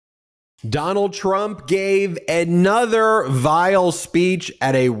Donald Trump gave another vile speech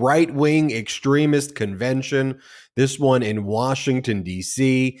at a right-wing extremist convention, this one in Washington,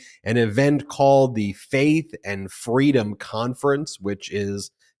 D.C., an event called the Faith and Freedom Conference, which is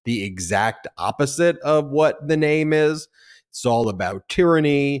the exact opposite of what the name is. It's all about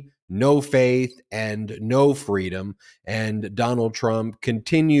tyranny, no faith, and no freedom. And Donald Trump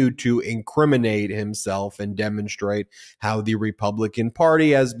continued to incriminate himself and demonstrate how the Republican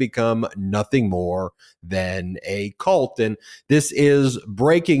Party has become nothing more than a cult. And this is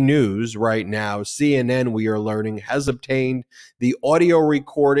breaking news right now. CNN, we are learning, has obtained the audio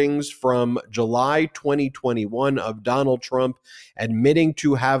recordings from July 2021 of Donald Trump admitting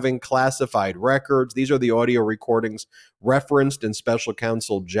to having classified records. These are the audio recordings referenced in special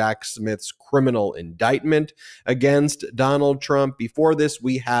counsel Jack Smith's criminal indictment against Donald Trump. Before this,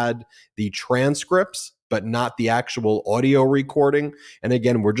 we had the transcripts, but not the actual audio recording. And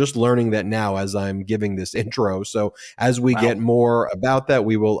again, we're just learning that now as I'm giving this intro. So as we get more about that,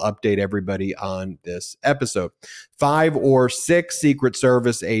 we will update everybody on this episode. 5 or 6 Secret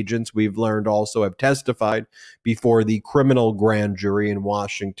Service agents, we've learned, also have testified before the criminal grand jury in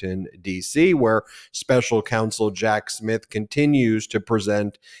Washington, D.C., where special counsel Jack Smith continues to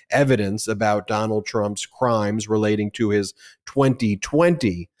present evidence about Donald Trump's crimes relating to his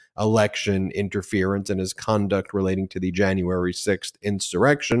 2020 election interference and his conduct relating to the January 6th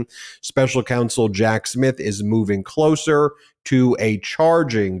insurrection. Special counsel Jack Smith is moving closer to a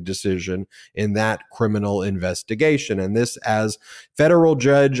charging decision in that criminal investigation. And this as federal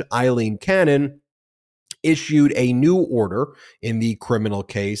judge Aileen Cannon issued a new order in the criminal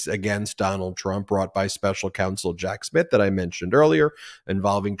case against Donald Trump brought by special counsel Jack Smith that I mentioned earlier,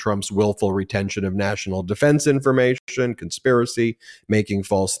 involving Trump's willful retention of national defense information, conspiracy, making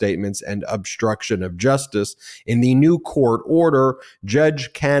false statements, and obstruction of justice. In the new court order,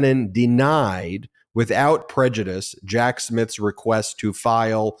 Judge Cannon denied without prejudice Jack Smith's request to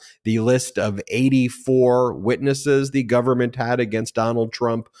file the list of 84 witnesses the government had against Donald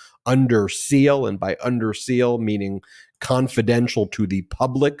Trump under seal, and by under seal meaning confidential to the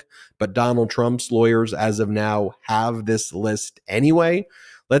public. But Donald Trump's lawyers, as of now, have this list anyway.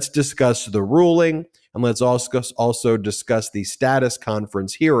 Let's discuss the ruling, and let's also discuss the status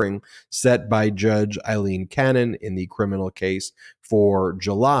conference hearing set by Judge Aileen Cannon in the criminal case for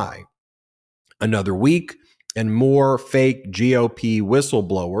July. Another week and more fake GOP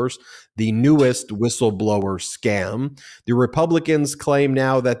whistleblowers, the newest whistleblower scam. The Republicans claim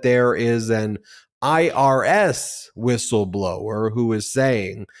now that there is an IRS whistleblower who is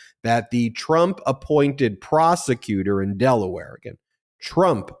saying that the Trump-appointed prosecutor in Delaware, again,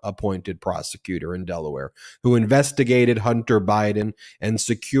 Trump-appointed prosecutor in Delaware, who investigated Hunter Biden and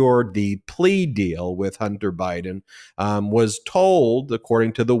secured the plea deal with Hunter Biden, was told,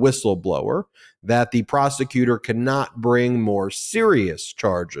 according to the whistleblower, that the prosecutor cannot bring more serious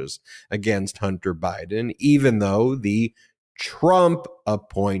charges against Hunter Biden, even though the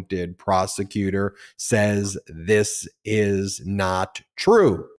Trump-appointed prosecutor says this is not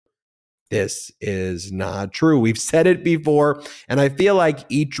true. This is not true. We've said it before, and I feel like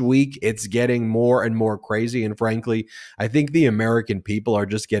each week it's getting more and more crazy. And frankly, I think the American people are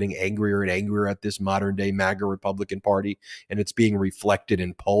just getting angrier and angrier at this modern day MAGA Republican Party, and it's being reflected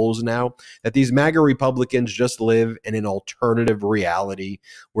in polls now that these MAGA Republicans just live in an alternative reality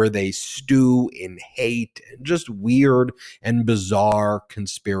where they stew in hate and just weird and bizarre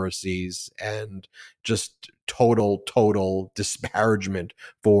conspiracies and just total disparagement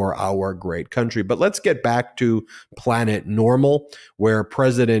for our great country. But let's get back to Planet Normal, where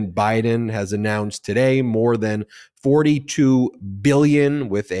President Biden has announced today more than $42 billion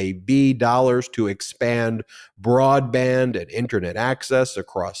with a B dollars to expand broadband and internet access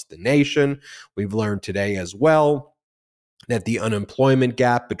across the nation. We've learned today as well that the unemployment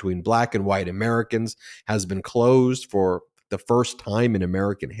gap between Black and white Americans has been closed for the first time in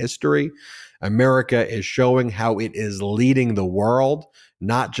American history. America is showing how it is leading the world,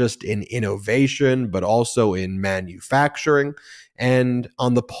 not just in innovation, but also in manufacturing. And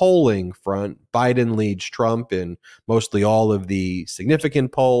on the polling front, Biden leads Trump in mostly all of the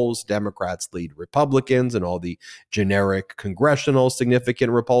significant polls. Democrats lead Republicans in all the generic congressional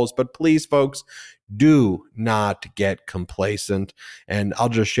significant polls. But please, folks, do not get complacent. And I'll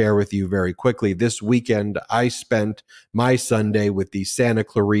just share with you very quickly. This weekend, I spent my Sunday with the Santa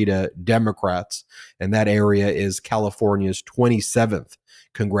Clarita Democrats, and that area is California's 27th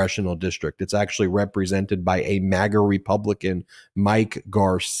congressional district. It's actually represented by a MAGA Republican, Mike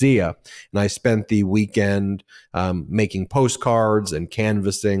Garcia. And I spent the weekend making postcards and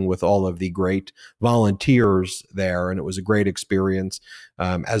canvassing with all of the great volunteers there. And it was a great experience,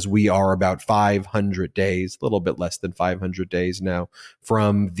 as we are about 500 days, a little bit less than 500 days now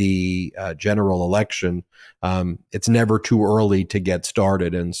from the general election. It's never too early to get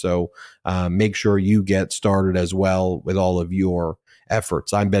started. And so make sure you get started as well with all of your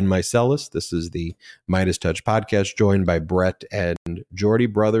efforts. I'm Ben Meiselas. This is the Midas Touch podcast, joined by Brett and Jordy.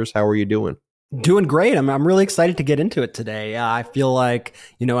 Brothers, how are you doing? Doing great. I'm really excited to get into it today. I feel like,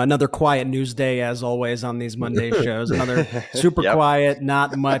 another quiet news day, as always, on these Monday shows. Another super quiet,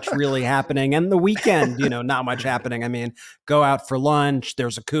 not much really happening. And the weekend, not much happening. I mean, go out for lunch.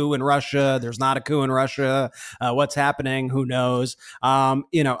 There's a coup in Russia. There's not a coup in Russia. What's happening? Who knows? A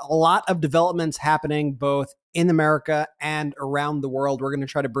lot of developments happening both in America and around the world. We're going to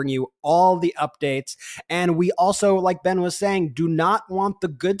try to bring you all the updates. And we also, like Ben was saying, do not want the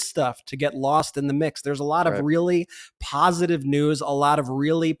good stuff to get lost in the mix. There's a lot of really positive news, a lot of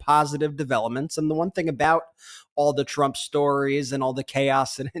really positive developments. And the one thing about all the Trump stories and all the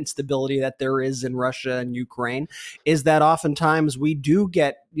chaos and instability that there is in Russia and Ukraine is that oftentimes we do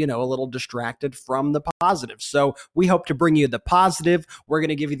get, a little distracted from the positive. So we hope to bring you the positive. We're going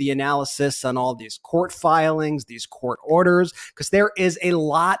to give you the analysis on all these court filings, these court orders, because there is a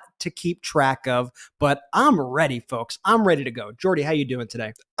lot to keep track of. But I'm ready, folks. I'm ready to go. Jordy, how you doing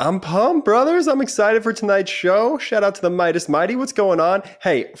today? I'm pumped, brothers. I'm excited for tonight's show. Shout out to the Midas Mighty. What's going on?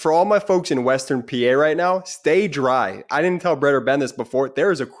 Hey, for all my folks in Western PA right now, stay dry. I didn't tell Brett or Ben this before.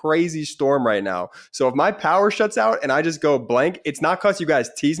 There is a crazy storm right now. So if my power shuts out and I just go blank, it's not because you guys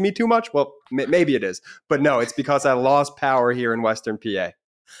tease me too much. Well, maybe it is. But no, it's because I lost power here in Western PA.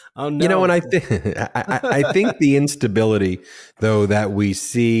 Oh, no. And I think the instability, though, that we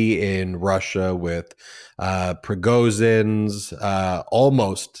see in Russia with Prigozhin's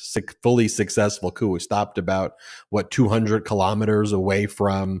almost fully successful coup, who stopped about 200 kilometers away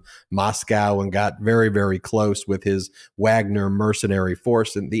from Moscow and got very, very close with his Wagner mercenary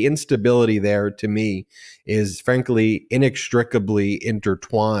force. And the instability there, to me, is frankly inextricably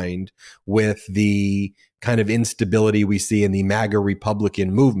intertwined with the kind of instability we see in the MAGA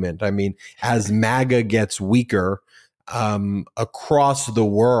Republican movement. I mean, as MAGA gets weaker across the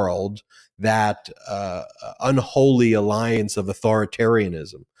world, that unholy alliance of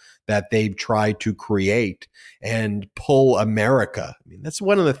authoritarianism that they've tried to create and pull America. I mean, that's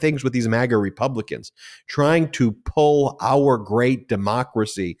one of the things with these MAGA Republicans, trying to pull our great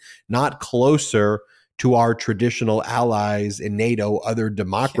democracy not closer to our traditional allies in NATO, other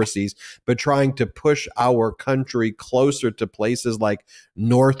democracies, but trying to push our country closer to places like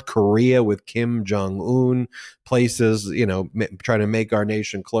North Korea with Kim Jong-un, places, trying to make our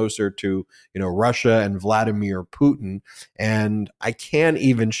nation closer to, Russia and Vladimir Putin. And I can't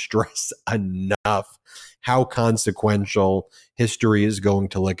even stress enough how consequential history is going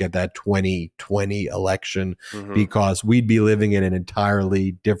to look at that 2020 election, because we'd be living in an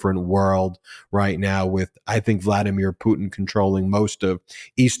entirely different world right now with, I think, Vladimir Putin controlling most of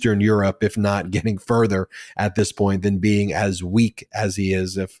Eastern Europe, if not getting further at this point than being as weak as he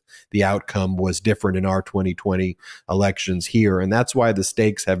is if the outcome was different in our 2020 elections here. And that's why the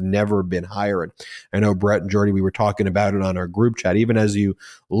stakes have never been higher. And I know Brett and Jordy, we were talking about it on our group chat, even as you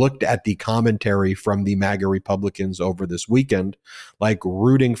looked at the commentary from the MAGA Republicans over this weekend, like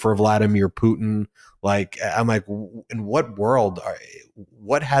rooting for Vladimir Putin. Like, I'm like, in what world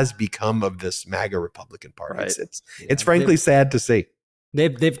what has become of this MAGA Republican Party? Right. It's frankly sad to see.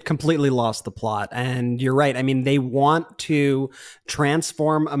 They've completely lost the plot. And you're right. I mean, they want to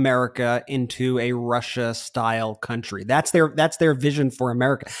transform America into a Russia-style country. That's their vision for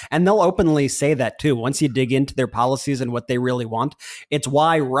America. And they'll openly say that too. Once you dig into their policies and what they really want, it's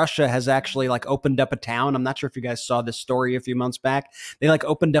why Russia has actually opened up a town. I'm not sure if you guys saw this story a few months back. They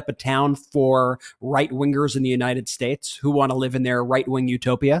opened up a town for right-wingers in the United States who want to live in their right-wing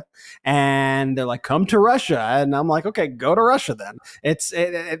utopia. And they're like, come to Russia. And I'm like, okay, go to Russia then.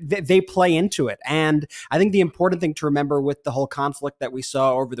 They play into it. And I think the important thing to remember with the whole conflict that we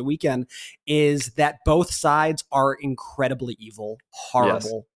saw over the weekend is that both sides are incredibly evil,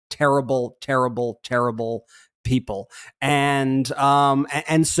 horrible, terrible, terrible, terrible people. And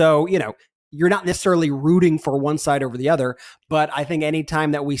so, you're not necessarily rooting for one side over the other, But I think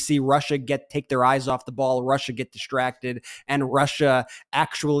anytime that we see Russia take their eyes off the ball, Russia get distracted, and Russia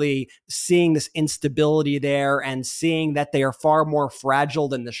actually seeing this instability there and seeing that they are far more fragile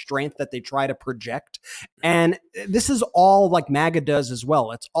than the strength that they try to project. And this is all like MAGA does as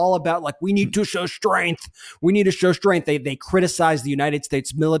well. It's all about like, we need to show strength. We need to show strength. They criticize the United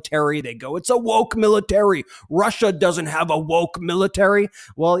States military. They go, it's a woke military. Russia doesn't have a woke military.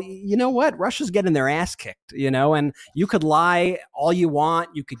 Well, you know what? Russia's getting their ass kicked, and you could lie all you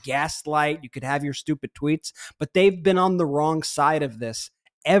want. You could gaslight. You could have your stupid tweets, but they've been on the wrong side of this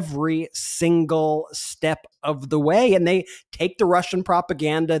every single step of the way. And they take the Russian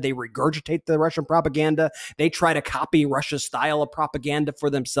propaganda, they regurgitate the Russian propaganda, they try to copy Russia's style of propaganda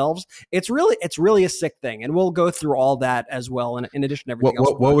for themselves. It's really a sick thing. And we'll go through all that as well, in addition to everything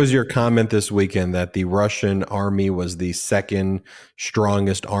else. What was your comment this weekend that the Russian army was the second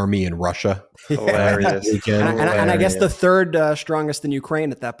strongest army in Russia? Hilarious. And I guess the third strongest in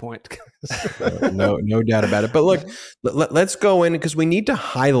Ukraine at that point. No doubt about it. But look, let's go in because we need to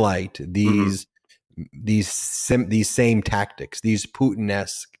highlight these same tactics, these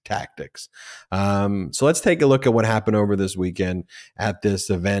Putin-esque tactics. So let's take a look at what happened over this weekend at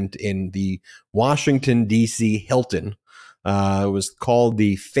this event in the Washington, D.C. Hilton. It was called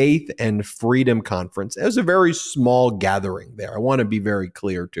the Faith and Freedom Conference. It was a very small gathering there. I want to be very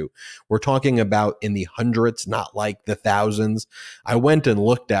clear too. We're talking about in the hundreds, not like the thousands. I went and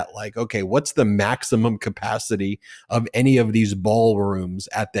looked at like, okay, what's the maximum capacity of any of these ballrooms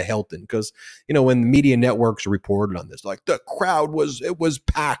at the Hilton? Because, when the media networks reported on this, like the crowd was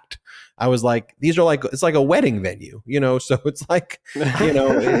packed. I was like, it's like a wedding venue, so it's like,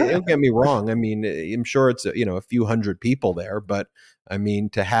 don't get me wrong. I mean, I'm sure it's, a few hundred people there, but I mean,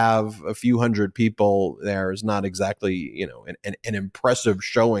 to have a few hundred people there is not exactly, an impressive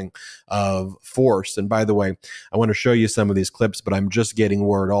showing of force. And by the way, I want to show you some of these clips, but I'm just getting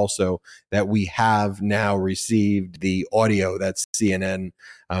word also that we have now received the audio that CNN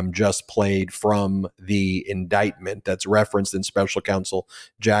just played from the indictment that's referenced in Special Counsel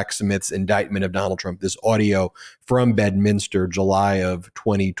Jack Smith's indictment of Donald Trump. This audio from Bedminster, July of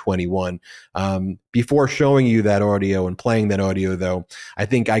 2021. Before showing you that audio and playing that audio, though, I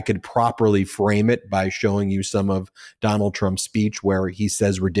think I could properly frame it by showing you some of Donald Trump's speech where he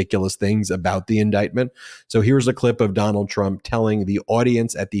says ridiculous things about the indictment. So here's a clip of Donald Trump telling the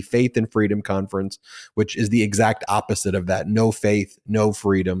audience at the Faith and Freedom Conference, which is the exact opposite of that. No faith, no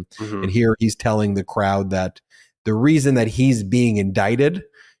freedom. Mm-hmm. And here he's telling the crowd that the reason that he's being indicted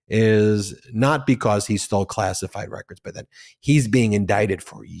is not because he stole classified records, but that he's being indicted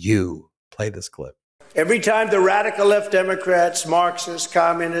for you. Play this clip. Every time the radical left Democrats, Marxists,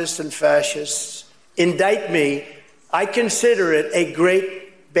 communists, and fascists indict me, I consider it a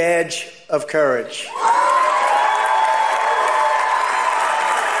great badge of courage.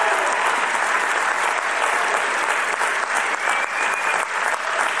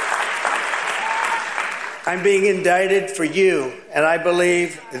 I'm being indicted for you, and I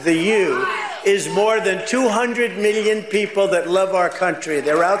believe the you is more than 200 million people that love our country.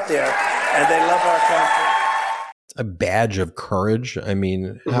 They're out there, and they love our country. A badge of courage. I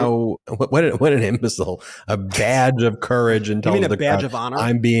mean, what an imbecile. A badge of courage and tells the badge crowd, of honor?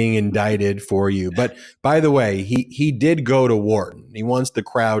 I'm being indicted for you. But by the way, he did go to Wharton. He wants the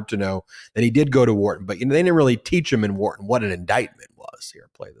crowd to know that he did go to Wharton, but they didn't really teach him in Wharton what an indictment was. Here,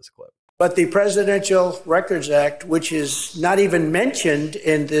 play this clip. But the Presidential Records Act, which is not even mentioned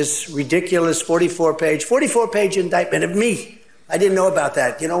in this ridiculous 44-page indictment of me. I didn't know about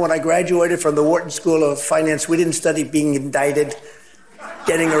that. When I graduated from the Wharton School of Finance, we didn't study being indicted,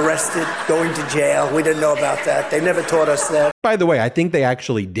 getting arrested, going to jail. We didn't know about that. They never taught us that. By the way, I think they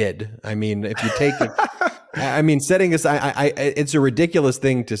actually did. I mean, if you take it, setting aside, it's a ridiculous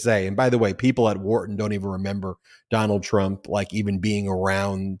thing to say. And by the way, people at Wharton don't even remember Donald Trump, like even being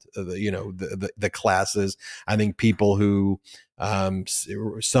around, the classes. I think people who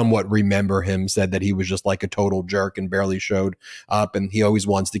somewhat remember him said that he was just like a total jerk and barely showed up. And he always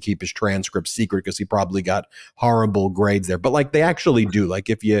wants to keep his transcript secret because he probably got horrible grades there. But like they actually do. Like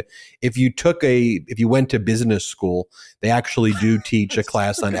if you went to business school, they actually do teach a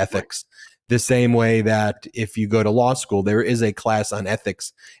class on ethics. The same way that if you go to law school, there is a class on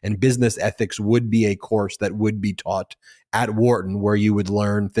ethics, and business ethics would be a course that would be taught at Wharton, where you would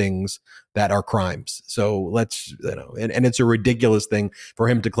learn things that are crimes. So let's, and it's a ridiculous thing for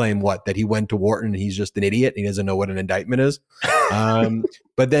him to claim that he went to Wharton and he's just an idiot. And he doesn't know what an indictment is.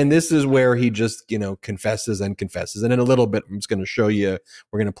 But then this is where he just, confesses and confesses. And in a little bit, I'm just going to show you,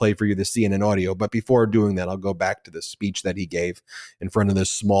 we're going to play for you the CNN audio. But before doing that, I'll go back to the speech that he gave in front of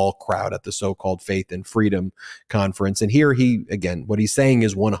this small crowd at the so-called Faith and Freedom Conference. And here again, what he's saying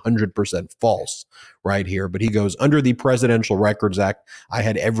is 100% false right here. But he goes, under the Presidential Records Act, I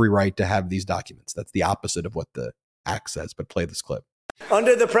had every right to have these documents. That's the opposite of what the act says. But play this clip.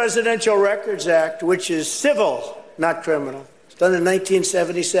 Under the Presidential Records Act, which is civil, not criminal, it's done in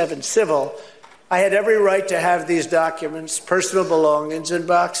 1977, civil, I had every right to have these documents, personal belongings, in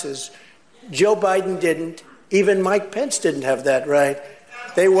boxes. Joe Biden didn't. Even Mike Pence didn't have that right.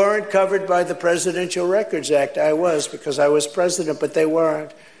 They weren't covered by the Presidential Records Act. I was, because I was president, but they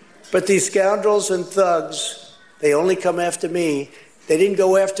weren't. But these scoundrels and thugs, they only come after me. They didn't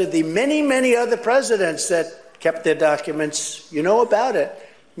go after the many, many other presidents that kept their documents. You know about it.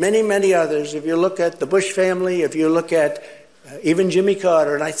 Many, many others. If you look at the Bush family, if you look at even Jimmy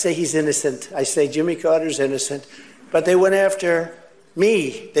Carter, and I say he's innocent. I say Jimmy Carter's innocent. But they went after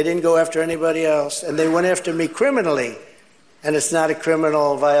me. They didn't go after anybody else. And they went after me criminally. And it's not a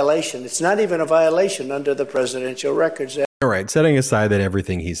criminal violation. It's not even a violation under the Presidential Records Act. All right, setting aside that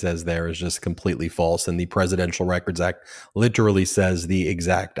everything he says there is just completely false, and the Presidential Records Act literally says the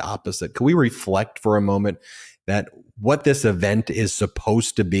exact opposite. Can we reflect for a moment that what this event is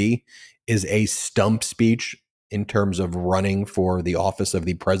supposed to be is a stump speech in terms of running for the office of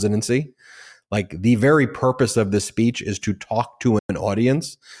the presidency? Like, the very purpose of the speech is to talk to an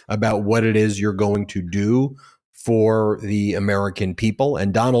audience about what it is you're going to do for the American people.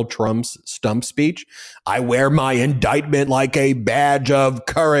 And Donald Trump's stump speech, I wear my indictment like a badge of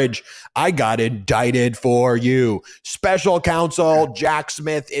courage. I got indicted for you. Special counsel Jack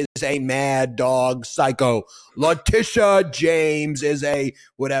Smith is a mad dog psycho. Letitia James is a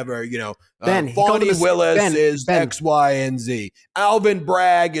whatever, Fonnie Willis is X, Y, and Z. Alvin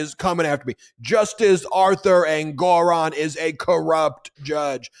Bragg is coming after me. Justice Arthur Engoron is a corrupt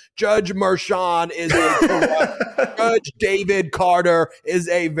judge. Judge Merchan is a corrupt judge. David Carter is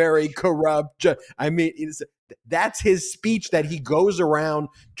a very corrupt judge. I mean, that's his speech that he goes around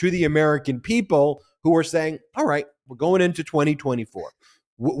to the American people who are saying, all right, we're going into 2024.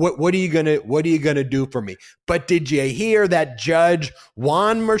 What are you gonna do for me? But did you hear that Judge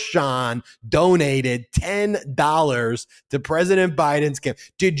Juan Merchan donated $10 to President Biden's campaign?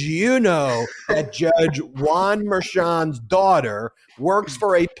 Did you know that Judge Juan Merchan's daughter works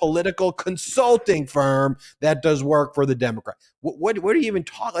for a political consulting firm that does work for the Democrat? What are you even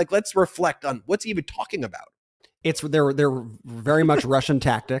talking? Like, let's reflect on what's he even talking about. They're very much Russian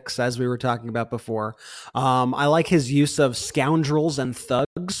tactics, as we were talking about before. I like his use of scoundrels and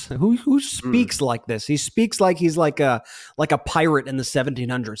thugs. Who speaks like this? He speaks like he's like a pirate in the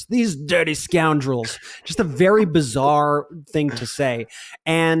 1700s. These dirty scoundrels. Just a very bizarre thing to say.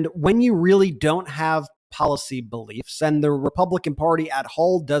 And when you really don't have policy beliefs, and the Republican Party at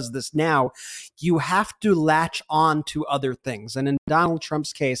whole does this now, you have to latch on to other things. And in Donald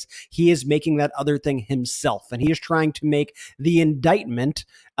Trump's case, he is making that other thing himself. And he is trying to make the indictment,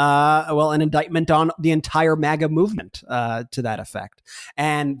 an indictment on the entire MAGA movement to that effect.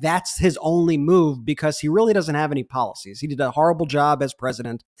 And that's his only move, because he really doesn't have any policies. He did a horrible job as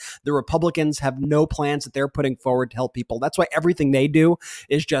president. The Republicans have no plans that they're putting forward to help people. That's why everything they do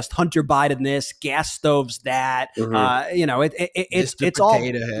is just Hunter Biden this, gas stoves that. It's all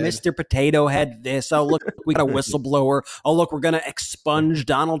Mr. Potato Head this. Oh, look, we got a whistleblower. Oh, look, we're going to expunge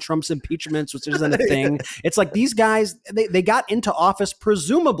Donald Trump's impeachments, which isn't a thing. It's like these guys, they got into office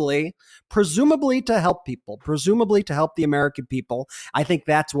presumably to help people, presumably to help the American people. I think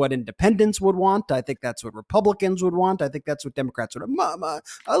that's what independents would want. I think that's what Republicans would want. I think that's what Democrats would want.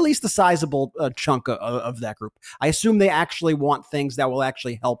 At least a sizable chunk of that group. I assume they actually want things that will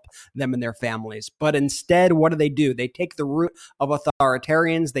actually help them and their families. But instead, what do? They take the route of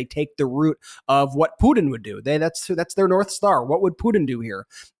authoritarians. They take the route of what Putin would do. That's their North Star. What would Putin do here?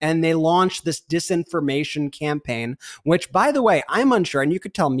 And they launch this disinformation campaign, which, by the way, I'm unsure, and you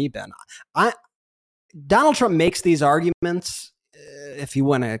could tell me, Ben, Donald Trump makes these arguments, if you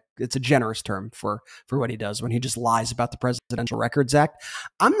want to, it's a generous term for what he does when he just lies about the Presidential Records Act.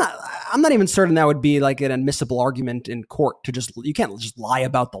 I'm not even certain that would be like an admissible argument in court. You can't just lie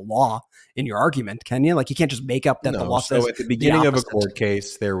about the law in your argument, can you? Like, you can't just make up that the law says. So at the beginning of a court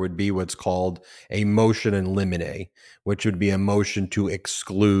case, there would be what's called a motion in limine, which would be a motion to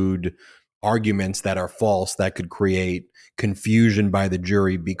exclude arguments that are false that could create confusion by the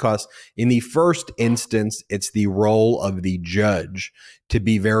jury, because in the first instance, it's the role of the judge to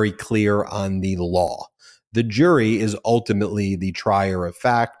be very clear on the law. The jury is ultimately the trier of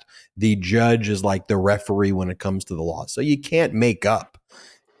fact. The judge is like the referee when it comes to the law. So you can't make up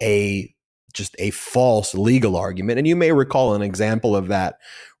just a false legal argument. And you may recall an example of that,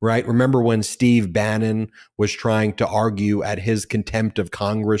 right? Remember when Steve Bannon was trying to argue at his contempt of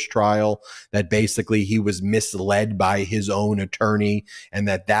Congress trial that basically he was misled by his own attorney and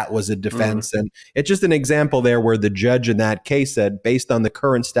that was a defense. And it's just an example there where the judge in that case said, based on the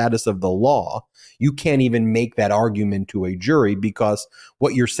current status of the law, you can't even make that argument to a jury because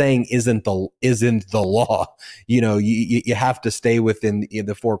what you're saying isn't the law. You have to stay within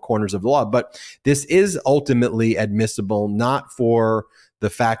the four corners of the law. But this is ultimately admissible, not for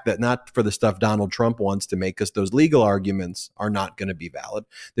the stuff Donald Trump wants to make, because those legal arguments are not going to be valid.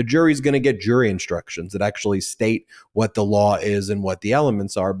 The jury's going to get jury instructions that actually state what the law is and what the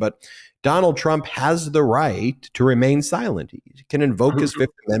elements are. But Donald Trump has the right to remain silent. He can invoke his Fifth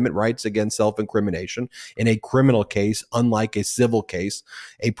Amendment rights against self-incrimination in a criminal case, unlike a civil case.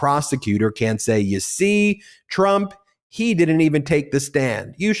 A prosecutor can't say, you see, Trump, he didn't even take the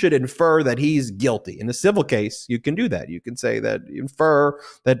stand. You should infer that he's guilty. In a civil case, you can do that. You can say that, infer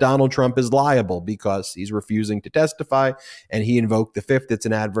that Donald Trump is liable because he's refusing to testify and he invoked the Fifth. It's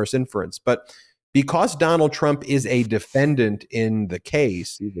an adverse inference. But because Donald Trump is a defendant in the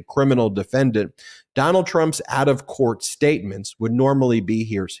case, he's a criminal defendant, Donald Trump's out-of-court statements would normally be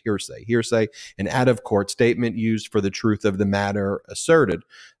hearsay, an out-of-court statement used for the truth of the matter asserted,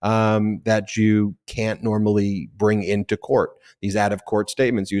 that you can't normally bring into court. These out-of-court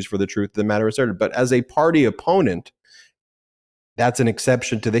statements used for the truth of the matter asserted. But as a party opponent, that's an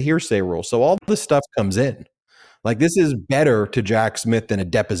exception to the hearsay rule. So all this stuff comes in. Like, this is better to Jack Smith than a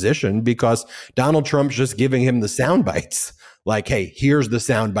deposition because Donald Trump's just giving him the sound bites. Like, hey, here's the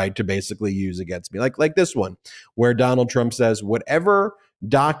soundbite to basically use against me. Like this one, where Donald Trump says, whatever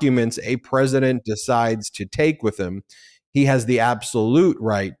documents a president decides to take with him, he has the absolute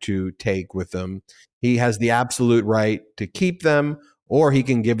right to take with him. He has the absolute right to keep them, or he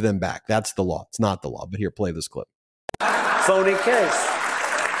can give them back. That's the law. It's not the law. But here, play this clip. Phony case.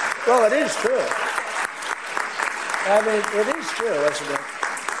 Well, it is true. I mean, it is true, isn't it?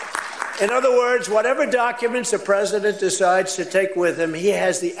 In other words, whatever documents the president decides to take with him, he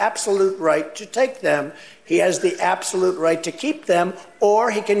has the absolute right to take them. He has the absolute right to keep them,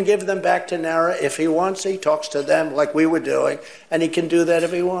 or he can give them back to NARA if he wants. He talks to them like we were doing, and he can do that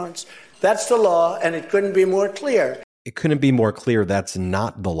if he wants. That's the law, and it couldn't be more clear. It couldn't be more clear. That's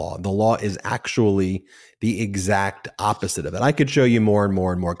not the law. The law is actually the exact opposite of it. I could show you more and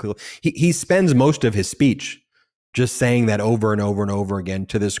more and more clearly. He spends most of his speech just saying that over and over and over again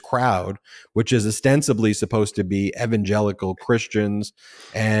to this crowd, which is ostensibly supposed to be evangelical Christians.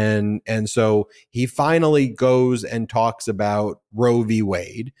 And so he finally goes and talks about Roe v.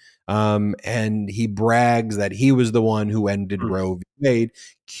 Wade. And he brags that he was the one who ended Roe v. Wade.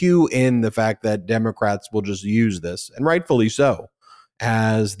 Cue in the fact that Democrats will just use this, and rightfully so,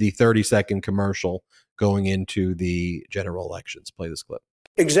 as the 30-second commercial going into the general elections. Play this clip.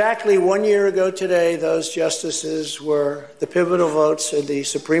 Exactly 1 year ago today, those justices were the pivotal votes in the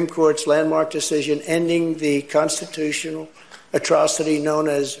Supreme Court's landmark decision ending the constitutional atrocity known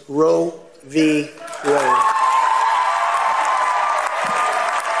as Roe v. Wade.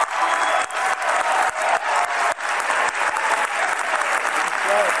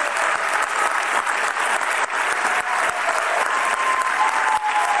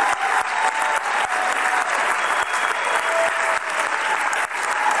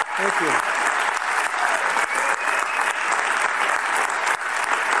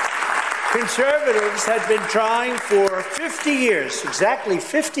 Conservatives had been trying for 50 years, exactly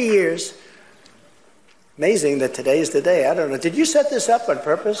 50 years. Amazing that today is the day. I don't know. Did you set this up on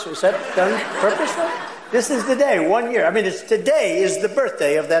purpose? Was that done purposely? This is the day, 1 year. I mean, today is the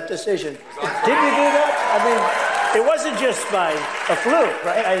birthday of that decision. Did you do that? I mean, it wasn't just by a fluke,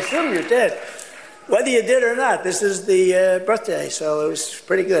 right? I assume you did. Whether you did or not, this is the birthday, so it was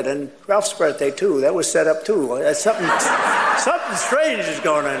pretty good. And Ralph's birthday, too. That was set up, too. Something strange is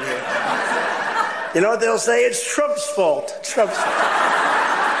going on here. You know what they'll say? It's Trump's fault. It's Trump's fault.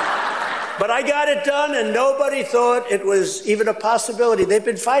 But I got it done, and nobody thought it was even a possibility. They've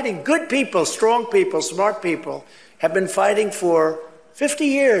been fighting. Good people, strong people, smart people have been fighting for 50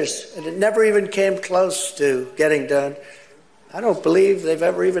 years, and it never even came close to getting done. I don't believe they've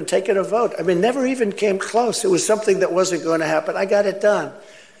ever even taken a vote. I mean, never even came close. It was something that wasn't going to happen. I got it done.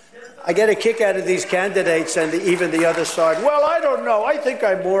 I get a kick out of these candidates and even the other side. Well, I don't know. I think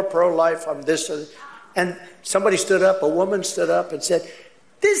I'm more pro-life. I'm this. And somebody stood up, a woman stood up and said,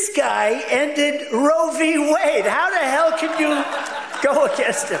 this guy ended Roe v. Wade. How the hell can you go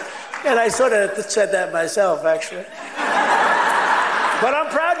against him? And I sort of said that myself, actually. But I'm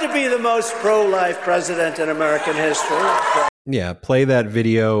proud to be the most pro-life president in American history. Yeah, play that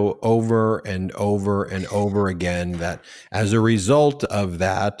video over and over and over again. That as a result of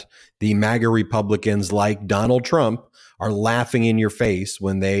that, the MAGA Republicans like Donald Trump are laughing in your face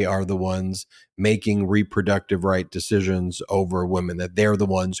when they are the ones making reproductive right decisions over women, that they're the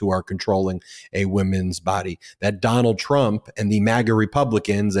ones who are controlling a woman's body, that Donald Trump and the MAGA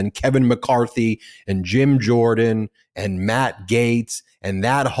Republicans and Kevin McCarthy and Jim Jordan and Matt Gaetz and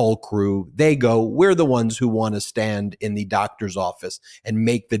that whole crew, they go, we're the ones who want to stand in the doctor's office and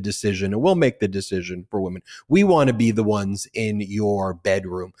make the decision, and we'll make the decision for women. We want to be the ones in your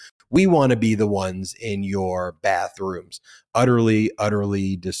bedroom. We want to be the ones in your bathrooms. Utterly,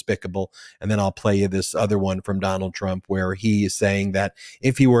 utterly despicable. And then I'll play you this other one from Donald Trump where he is saying that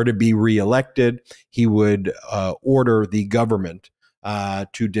if he were to be reelected, he would order the government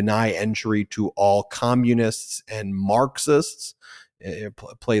to deny entry to all communists and Marxists.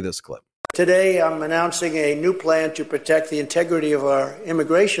 Play this clip. Today, I'm announcing a new plan to protect the integrity of our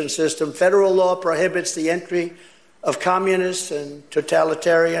immigration system. Federal law prohibits the entry of communists and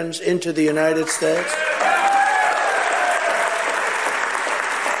totalitarians into the United States.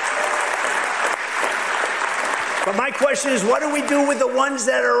 But my question is, what do we do with the ones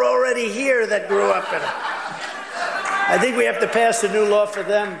that are already here that grew up in it? I think we have to pass a new law for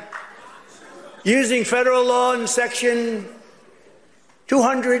them. Using federal law in Section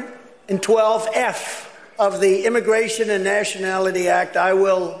 212F of the Immigration and Nationality Act, I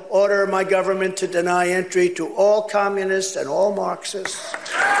will order my government to deny entry to all communists and all Marxists.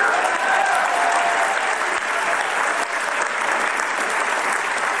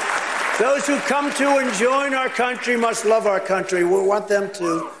 Those who come to and join our country must love our country. We want them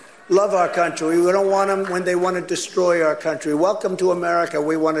to love our country. We don't want them when they want to destroy our country. Welcome to America.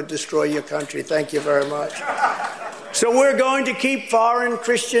 We want to destroy your country. Thank you very much. So we're going to keep foreign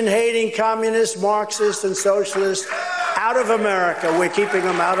Christian-hating communists, Marxists, and socialists out of America. We're keeping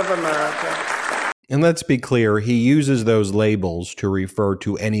them out of America. And let's be clear, he uses those labels to refer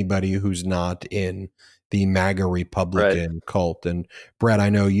to anybody who's not in the MAGA Republican cult. And Brett, I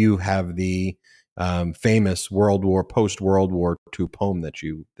know you have the famous post-World War II poem that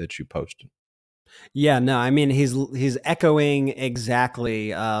you posted. Yeah, no, I mean, he's echoing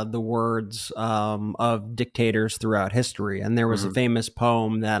exactly the words of dictators throughout history. And there was a famous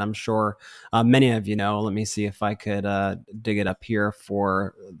poem that I'm sure many of you know. Let me see if I could dig it up here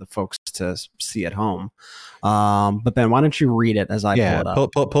for the folks to see at home. But Ben, why don't you read it as I pull it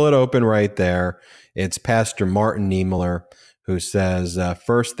up? Pull it open right there. It's Pastor Martin Niemöller, who says,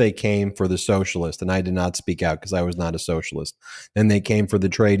 first they came for the socialist, and I did not speak out because I was not a socialist. Then they came for the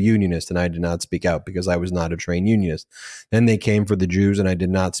trade unionist, and I did not speak out because I was not a trade unionist. Then they came for the Jews, and I did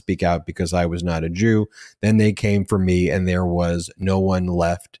not speak out because I was not a Jew. Then they came for me, and there was no one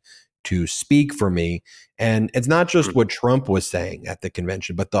left to speak for me. And it's not just what Trump was saying at the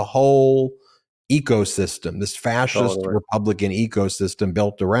convention, but the whole ecosystem, this fascist Republican ecosystem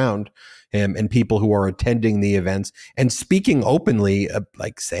built around him, and people who are attending the events and speaking openly,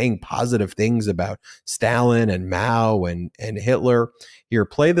 like saying positive things about Stalin and Mao and Hitler. Here,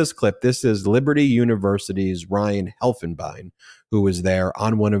 play this clip. This is Liberty University's Ryan Helfenbein, who was there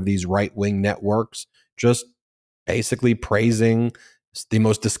on one of these right-wing networks, just basically praising the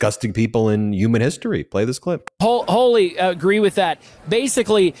most disgusting people in human history. Play this clip. Wholly agree with that.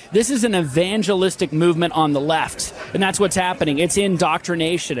 Basically, this is an evangelistic movement on the left, and that's what's happening. It's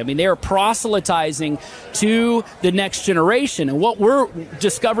indoctrination. I mean, they are proselytizing to the next generation. And what we're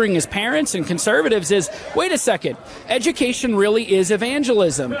discovering as parents and conservatives is, wait a second, education really is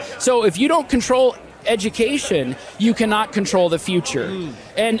evangelism. So if you don't control education, you cannot control the future.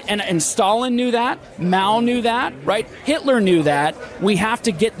 And Stalin knew that, Mao knew that, right? Hitler knew that. We have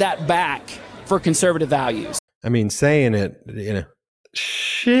to get that back for conservative values. I mean, saying it,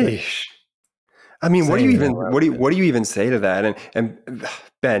 sheesh. I mean, what do you even say to that? And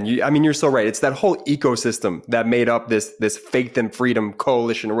Ben, you're so right. It's that whole ecosystem that made up this faith and freedom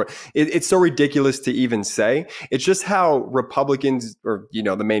coalition. It's so ridiculous to even say. It's just how Republicans, or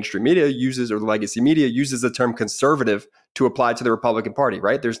the mainstream media uses, or the legacy media uses the term conservative to apply to the Republican Party.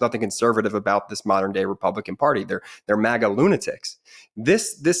 Right? There's nothing conservative about this modern day Republican Party. They're MAGA lunatics.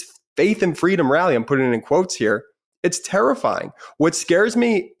 This faith and freedom rally, I'm putting it in quotes here, it's terrifying. What scares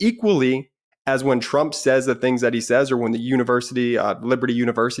me equally as when Trump says the things that he says, or when the Liberty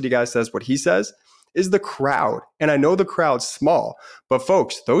University guy says what he says, is the crowd. And I know the crowd's small, but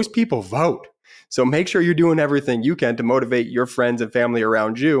folks, those people vote. So make sure you're doing everything you can to motivate your friends and family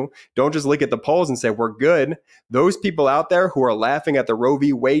around you. Don't just look at the polls and say, we're good. Those people out there who are laughing at the Roe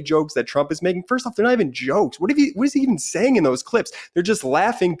v. Wade jokes that Trump is making, first off, they're not even jokes. What is he even saying in those clips? They're just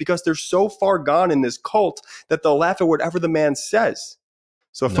laughing because they're so far gone in this cult that they'll laugh at whatever the man says.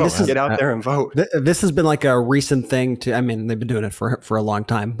 So folks, get out there and vote. This has been like a recent thing they've been doing it for a long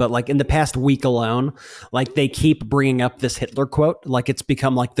time, but like in the past week alone, like they keep bringing up this Hitler quote. Like it's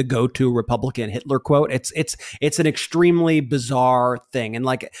become like the go-to Republican Hitler quote. It's an extremely bizarre thing. And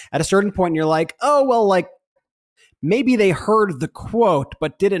like at a certain point you're like, oh, well, like maybe they heard the quote,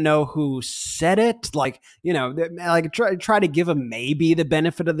 but didn't know who said it. Like, like try to give them maybe the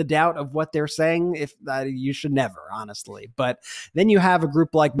benefit of the doubt of what they're saying. If you should never, honestly. But then you have a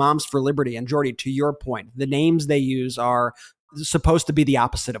group like Moms for Liberty. And Jordy, to your point, the names they use are supposed to be the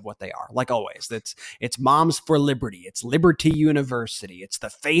opposite of what they are. Like always, it's Moms for Liberty, it's Liberty University, it's the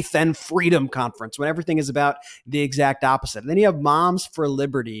Faith and Freedom Conference, when everything is about the exact opposite. And then you have Moms for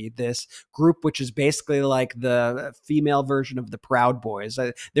Liberty, this group which is basically like the female version of the Proud Boys.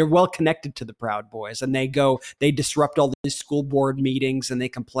 They're well connected to the Proud Boys, and they disrupt all these school board meetings, and they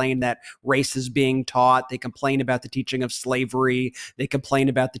complain that race is being taught. They complain about the teaching of slavery. They complain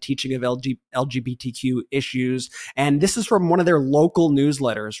about the teaching of LGBTQ issues. And this is from one of their local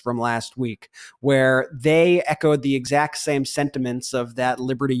newsletters from last week, where they echoed the exact same sentiments of that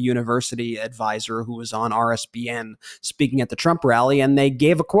Liberty University advisor who was on RSBN speaking at the Trump rally. And they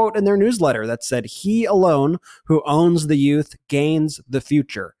gave a quote in their newsletter that said, "He alone who owns the youth gains the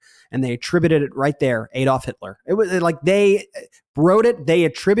future." And they attributed it right there, Adolf Hitler. It was like they wrote it, they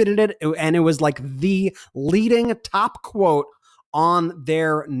attributed it, and it was like the leading top quote on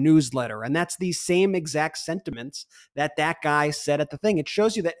their newsletter. And that's the same exact sentiments that guy said at the thing. It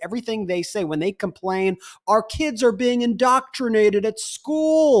shows you that everything they say when they complain, our kids are being indoctrinated at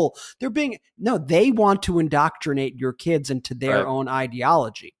school. They want to indoctrinate your kids into their own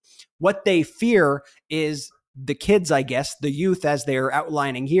ideology. What they fear is the kids, I guess, the youth, as they're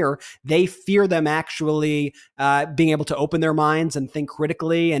outlining here, they fear them actually being able to open their minds and think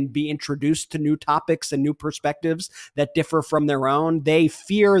critically and be introduced to new topics and new perspectives that differ from their own. They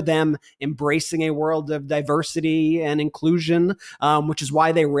fear them embracing a world of diversity and inclusion, which is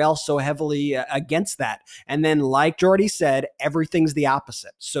why they rail so heavily against that. And then, like Jordy said, everything's the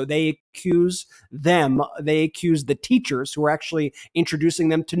opposite. So they accuse the teachers who are actually introducing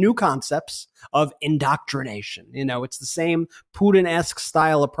them to new concepts of indoctrination. It's the same Putin-esque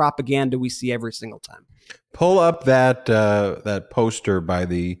style of propaganda we see every single time. Pull up that poster by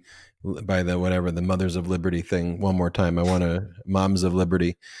the whatever, the Mothers of Liberty thing one more time. I want to Moms of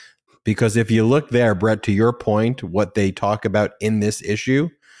Liberty, because if you look there, Brett, to your point, what they talk about in this issue,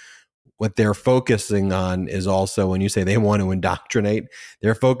 what they're focusing on is also, when you say they want to indoctrinate,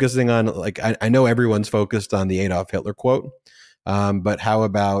 they're focusing on, like, I know everyone's focused on the Adolf Hitler quote, but how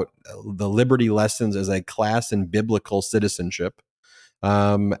about the liberty lessons as a class in biblical citizenship,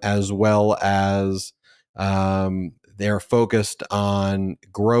 as well as they're focused on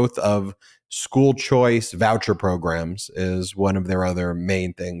growth of school choice voucher programs is one of their other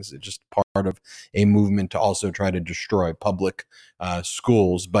main things. It's just part of a movement to also try to destroy public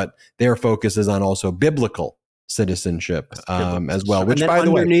schools, but their focus is on also biblical citizenship as well. Which, by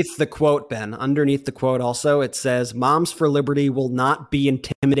the way, underneath the quote, Ben, underneath the quote also, it says, "Moms for Liberty will not be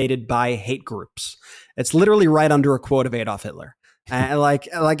intimidated by hate groups." It's literally right under a quote of Adolf Hitler. Come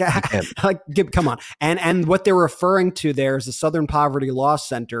on. And what they're referring to there is the Southern Poverty Law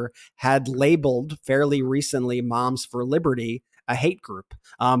Center had labeled fairly recently Moms for Liberty a hate group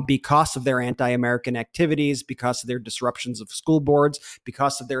because of their anti-American activities, because of their disruptions of school boards,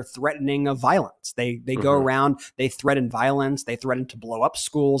 because of their threatening of violence. They go around, they threaten violence, they threaten to blow up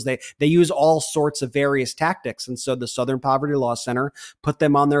schools. They use all sorts of various tactics. And so the Southern Poverty Law Center put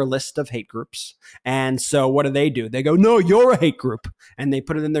them on their list of hate groups. And so what do? They go, "No, you're a hate group." And they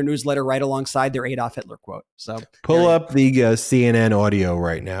put it in their newsletter right alongside their Adolf Hitler quote. So pull up the CNN audio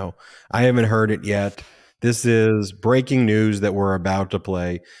right now. I haven't heard it yet. This is breaking news that we're about to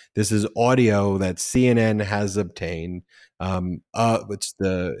play. This is audio that CNN has obtained. It's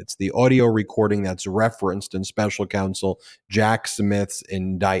the audio recording that's referenced in Special Counsel Jack Smith's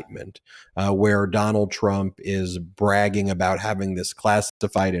indictment, where Donald Trump is bragging about having this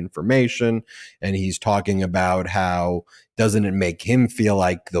classified information, and he's talking about how doesn't it make him feel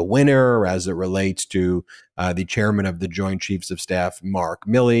like the winner as it relates to the chairman of the Joint Chiefs of Staff, Mark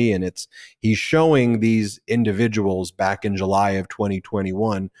Milley. And he's showing these individuals back in July of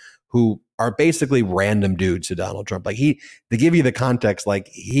 2021 who are basically random dudes to Donald Trump. Like to give you the context, like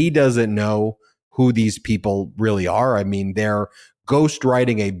he doesn't know who these people really are. I mean, they're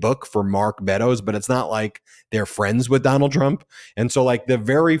ghostwriting a book for Mark Meadows, but it's not like they're friends with Donald Trump. And so like the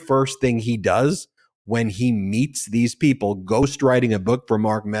very first thing he does when he meets these people ghostwriting a book for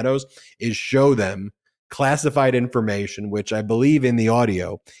Mark Meadows is show them classified information, which I believe in the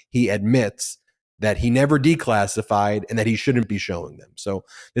audio, he admits that he never declassified and that he shouldn't be showing them. So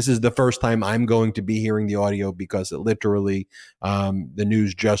this is the first time I'm going to be hearing the audio because it literally, the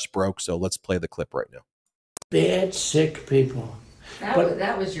news just broke. So let's play the clip right now. Bad, sick people.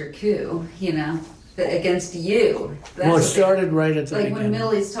 That was your coup, against you. Well, it started right at the like beginning. when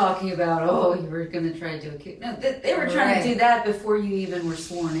Milley's talking about, you were going to try to do a coup. No, they were trying to do that before you even were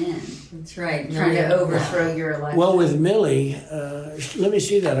sworn in. That's right. Trying to overthrow your election. Well, with Milley, let me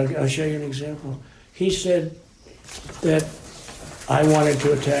see that. I'll show you an example. He said that I wanted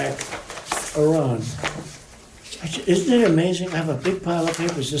to attack Iran. Isn't it amazing? I have a big pile of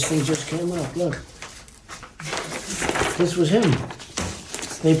papers. This thing just came up. Look. This was him.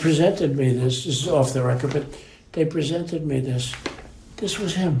 They presented me this. This is off the record, but they presented me this. This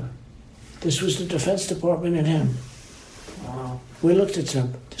was him. This was the Defense Department and him. Wow. We looked at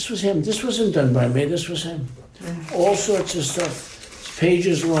him. This was him. This wasn't done by me. This was him. All sorts of stuff. It's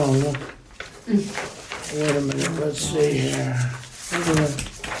pages long. Look. Wait a minute. Let's see here.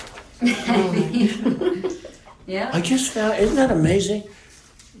 Yeah. I just found, isn't that amazing?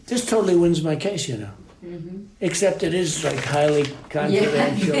 This totally wins my case, Mm-hmm. Except it is like highly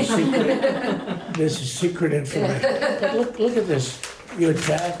confidential, secret. This is secret information. But look at this. You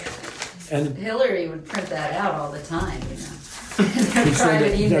attack, and Hillary would print that out all the time, she'd send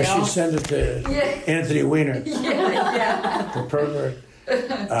it, she'd send it to Anthony Weiner, the pervert.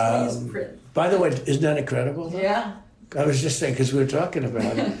 By the way, isn't that incredible? Yeah. I was just saying, because we were talking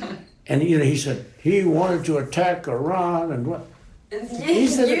about it, and he said he wanted to attack Iran and what?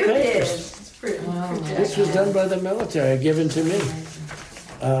 These are the papers. This was done by the military, given to me.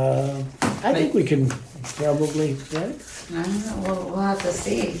 I think we can probably, right? I don't know. We'll have to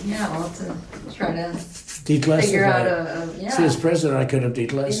see. Yeah, we'll have to try to declassify. Figure out See, as president, I could have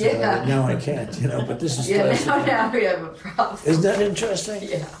declassified it. Now I can't, but this is classified. Now we have a problem. Isn't that interesting?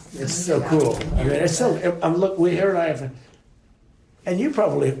 Yeah. It's so cool. I mean, it's so. Here and I have. And you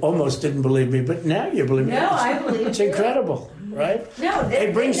probably almost didn't believe me, but now you believe me. No, I believe it's incredible, right? No,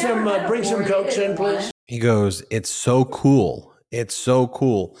 hey, bring some Cokes in, please. He goes, "It's so cool. It's so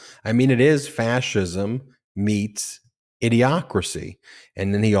cool." I mean, it is fascism meets idiocracy.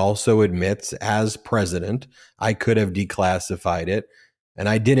 And then he also admits, as president, I could have declassified it, and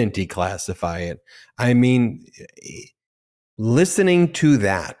I didn't declassify it. I mean, listening to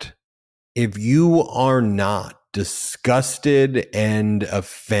that, if you are not disgusted and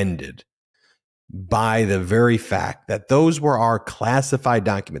offended by the very fact that those were our classified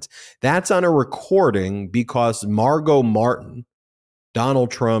documents, that's on a recording because Margot Martin, Donald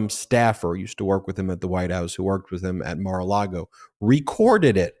Trump's staffer, used to work with him at the White House, who worked with him at Mar-a-Lago,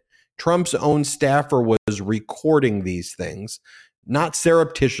 recorded it. Trump's own staffer was recording these things, not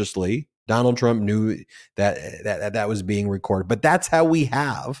surreptitiously. Donald Trump knew that was being recorded, but that's how we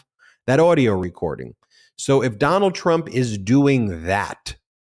have that audio recording. So if Donald Trump is doing that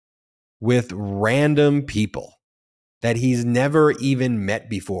with random people that he's never even met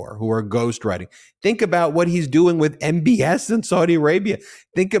before who are ghostwriting, think about what he's doing with MBS in Saudi Arabia.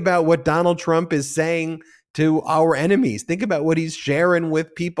 Think about what Donald Trump is saying to our enemies. Think about what he's sharing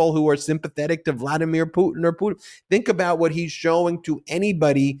with people who are sympathetic to Vladimir Putin or Putin. Think about what he's showing to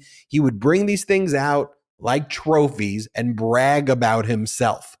anybody. He would bring these things out like trophies and brag about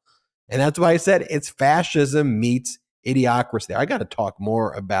himself. And that's why I said it's fascism meets idiocracy. I got to talk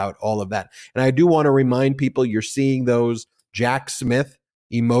more about all of that. And I do want to remind people, you're seeing those Jack Smith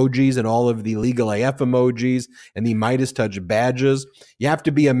emojis and all of the Legal AF emojis and the Midas Touch badges. You have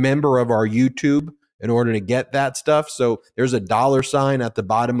to be a member of our YouTube in order to get that stuff. So there's a $sign at the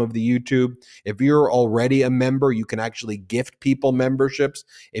bottom of the YouTube. If you're already a member, you can actually gift people memberships.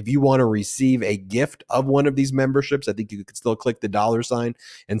 If you want to receive a gift of one of these memberships, I think you could still click the $sign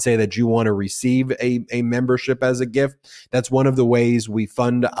and say that you want to receive a membership as a gift. That's one of the ways we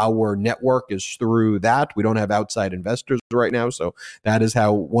fund our network, is through that. We don't have outside investors right now, so that is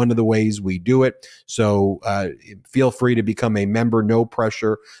how one of the ways we do it. So feel free to become a member, no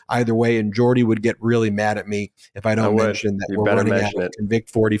pressure either way. And Jordy would get really mad at me if I don't mention that we're running out of Convict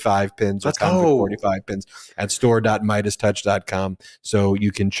 45 pins or Convict 45 pins at store.midastouch.com. So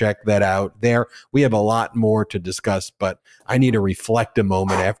you can check that out there. We have a lot more to discuss, but I need to reflect a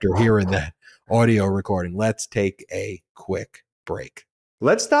moment after hearing that audio recording. Let's take a quick break.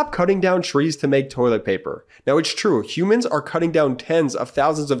 Let's stop cutting down trees to make toilet paper. Now, it's true, humans are cutting down tens of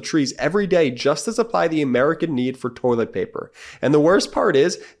thousands of trees every day just to supply the American need for toilet paper. And the worst part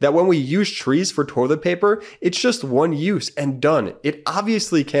is that when we use trees for toilet paper, it's just one use and done. It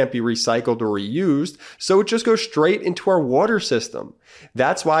obviously can't be recycled or reused, so it just goes straight into our water system.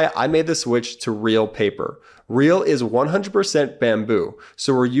 That's why I made the switch to Real paper. Real is 100% bamboo,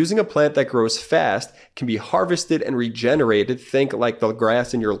 so we're using a plant that grows fast, can be harvested and regenerated, think like the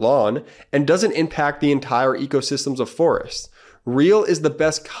grass in your lawn, and doesn't impact the entire ecosystems of forests. Real is the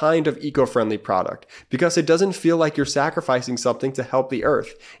best kind of eco-friendly product because it doesn't feel like you're sacrificing something to help the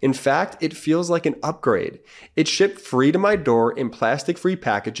earth. In fact, it feels like an upgrade. It's shipped free to my door in plastic-free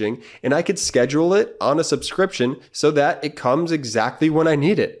packaging, and I could schedule it on a subscription so that it comes exactly when I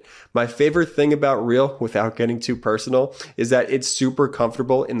need it. My favorite thing about Real, without getting too personal, is that it's super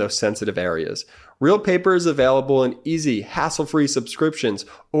comfortable in those sensitive areas. Real paper is available in easy, hassle-free subscriptions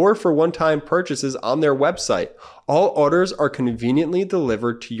or for one-time purchases on their website. All orders are conveniently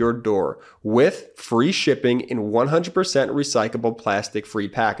delivered to your door with free shipping in 100% recyclable plastic-free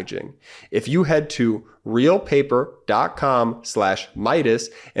packaging. If you head to realpaper.com/Midas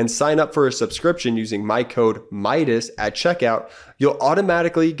and sign up for a subscription using my code Midas at checkout, you'll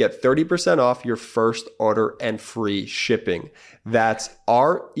automatically get 30% off your first order and free shipping. That's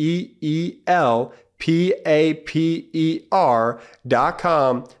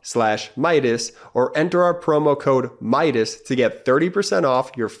REELPAPER.com/Midas or enter our promo code Midas to get 30%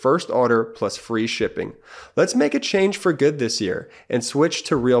 off your first order plus free shipping. Let's make a change for good this year and switch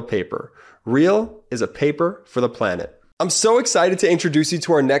to Real paper. Real is a paper for the planet. I'm so excited to introduce you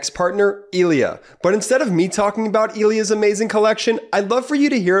to our next partner, Elia. But instead of me talking about Elia's amazing collection, I'd love for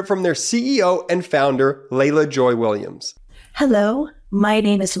you to hear it from their CEO and founder, Layla Joy Williams. Hello, my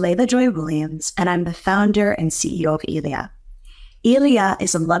name is Layla Joy Williams, and I'm the founder and CEO of Elia. Elia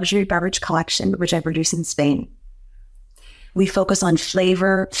is a luxury beverage collection which I produce in Spain. We focus on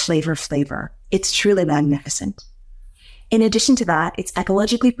flavor, flavor, flavor. It's truly magnificent. In addition to that, it's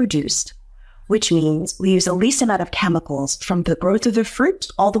ecologically produced, which means we use the least amount of chemicals from the growth of the fruit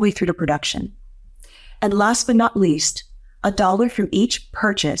all the way through to production. And last but not least, $1 from each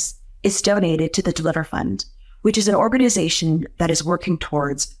purchase is donated to the Deliver Fund, which is an organization that is working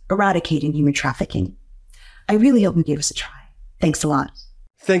towards eradicating human trafficking. I really hope you give us a try. Thanks a lot.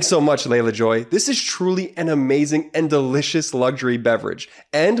 Thanks so much, Layla Joy. This is truly an amazing and delicious luxury beverage.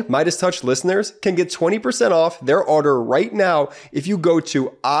 And Midas Touch listeners can get 20% off their order right now if you go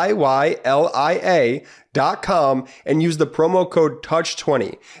to IYLIA.com and use the promo code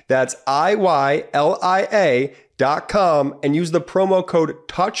TOUCH20. That's IYLIA.com and use the promo code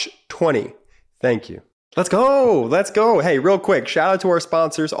TOUCH20. Thank you. Let's go. Let's go. Hey, real quick, shout out to our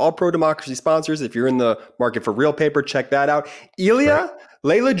sponsors, all pro-democracy sponsors. If you're in the market for Real paper, check that out. Elia,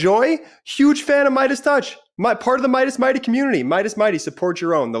 Layla Joy, huge fan of Midas Touch. Part of the Midas Mighty community. Midas Mighty, support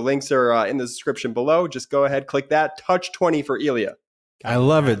your own. The links are in the description below. Just go ahead, click that. Touch 20 for Elia. I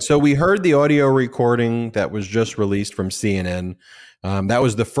love it. So we heard the audio recording that was just released from CNN. That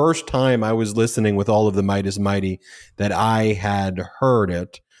was the first time I was listening with all of the Midas Mighty that I had heard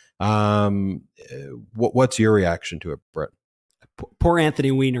it. What's your reaction to it, Brett? Poor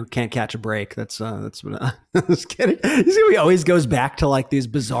Anthony Weiner can't catch a break. That's what I was kidding. He always goes back to like these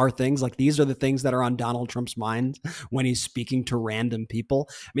bizarre things. Like these are the things that are on Donald Trump's mind when he's speaking to random people.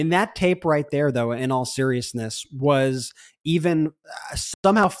 I mean, that tape right there, though, in all seriousness, was even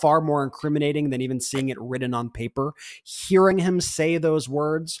somehow far more incriminating than even seeing it written on paper. Hearing him say those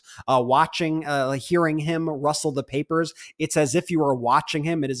words, hearing him rustle the papers, it's as if you are watching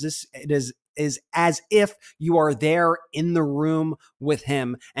him. It is as if you are there in the room with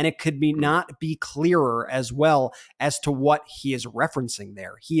him, and it could be not be clearer as well as to what he is referencing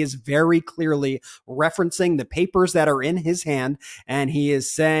there. He is very clearly referencing the papers that are in his hand, and he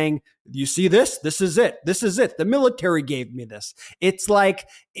is saying, you see this? This is it. This is it. The military gave me this. It's like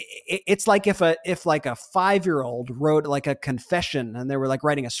if a 5-year-old wrote like a confession and they were like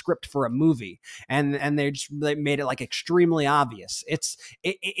writing a script for a movie and they made it like extremely obvious.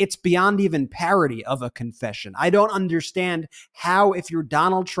 It's beyond even parody of a confession. I don't understand how, if you're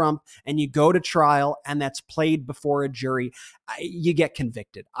Donald Trump and you go to trial and that's played before a jury, you get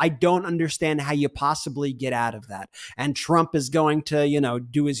convicted. I don't understand how you possibly get out of that. And Trump is going to,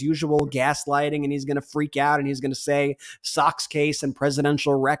 do his usual gaslighting, and he's going to freak out, and he's going to say Sox case and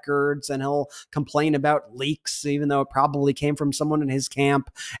presidential records, and he'll complain about leaks, even though it probably came from someone in his camp.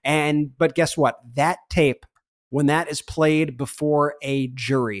 But guess what? That tape when that is played before a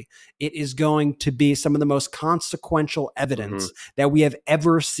jury, it is going to be some of the most consequential evidence that we have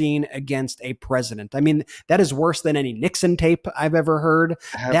ever seen against a president. I mean, that is worse than any Nixon tape I've ever heard.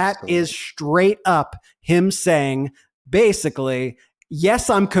 Absolutely. That is straight up him saying, basically, yes,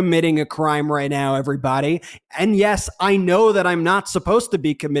 I'm committing a crime right now, everybody. And yes, I know that I'm not supposed to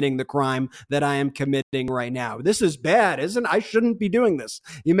be committing the crime that I am committing right now. This is bad, isn't it? I shouldn't be doing this.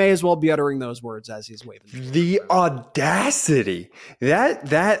 You may as well be uttering those words as he's waving. The audacity.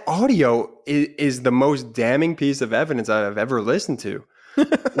 That audio is the most damning piece of evidence I've ever listened to.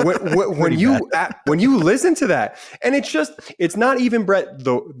 when you listen to that, and it's not even, Brett,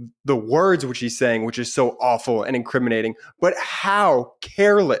 the words which he's saying, which is so awful and incriminating, but how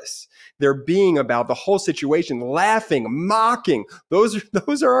careless they're being about the whole situation, laughing, mocking. Those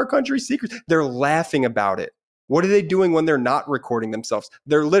are our country's secrets. They're laughing about it. What are they doing when they're not recording themselves?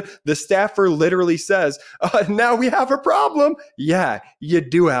 The staffer literally says, now we have a problem. Yeah, you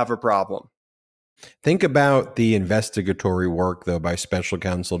do have a problem. Think about the investigatory work, though, by Special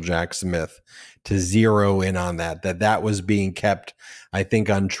Counsel Jack Smith to zero in on that was being kept, I think,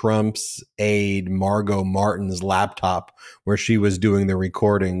 on Trump's aide, Margot Martin's laptop, where she was doing the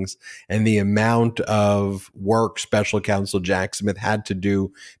recordings, and the amount of work Special Counsel Jack Smith had to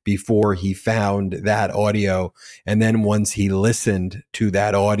do before he found that audio. And then once he listened to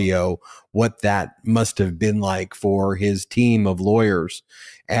that audio, what that must have been like for his team of lawyers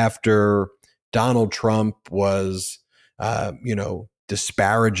after Donald Trump was,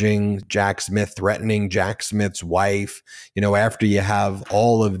 disparaging Jack Smith, threatening Jack Smith's wife. After you have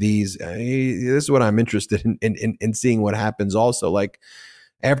all of these, this is what I'm interested in seeing what happens also. Like,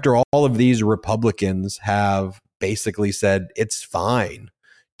 after all of these Republicans have basically said it's fine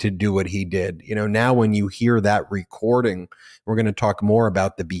to do what he did, now when you hear that recording, we're going to talk more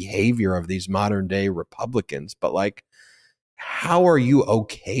about the behavior of these modern day Republicans. But like, how are you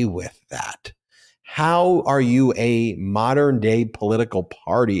okay with that? How are you a modern day political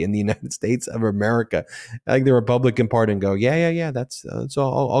party in the United States of America, like the Republican Party, and go, yeah, that's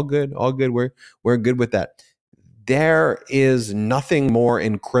all good, all good. We're good with that. There is nothing more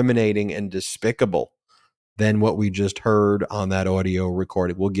incriminating and despicable than what we just heard on that audio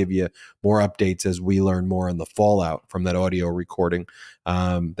recording. We'll give you more updates as we learn more on the fallout from that audio recording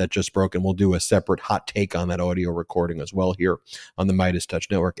that just broke. And we'll do a separate hot take on that audio recording as well here on the Midas Touch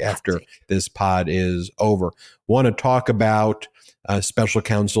Network after this pod is over. Want to talk about Special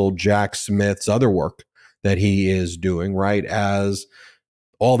Counsel Jack Smith's other work that he is doing, right? As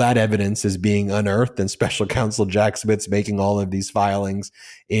all that evidence is being unearthed, and Special Counsel Jack Smith's making all of these filings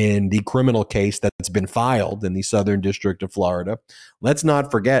in the criminal case that's been filed in the Southern District of Florida. Let's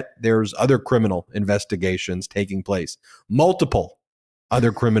not forget there's other criminal investigations taking place, multiple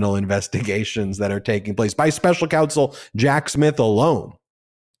other criminal investigations that are taking place by Special Counsel Jack Smith alone.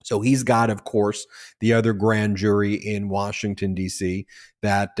 So he's got, of course, the other grand jury in Washington, D.C.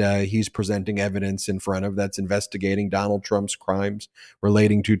 that he's presenting evidence in front of that's investigating Donald Trump's crimes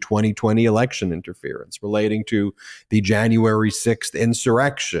relating to 2020 election interference, relating to the January 6th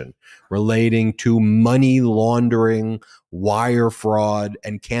insurrection, relating to money laundering, wire fraud,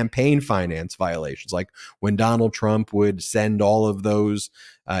 and campaign finance violations. Like when Donald Trump would send all of those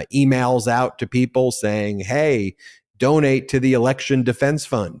emails out to people saying, hey, donate to the Election Defense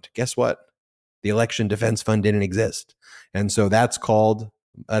Fund. Guess what? The Election Defense Fund didn't exist. And so that's called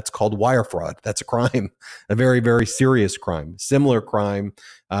wire fraud. That's a crime, a very, very serious crime, similar crime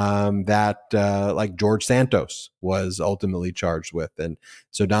that like George Santos was ultimately charged with. And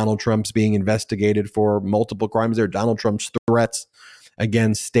so Donald Trump's being investigated for multiple crimes there. Donald Trump's threats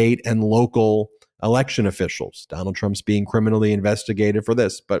against state and local election officials. Donald Trump's being criminally investigated for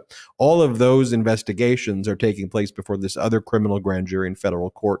this. But all of those investigations are taking place before this other criminal grand jury in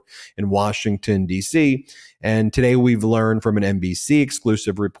federal court in Washington, D.C. And today we've learned from an NBC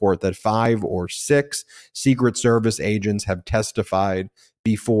exclusive report that 5 or 6 Secret Service agents have testified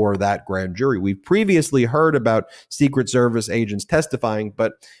before that grand jury. We've previously heard about Secret Service agents testifying,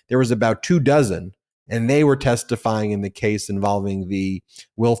 but there was about 24, and they were testifying in the case involving the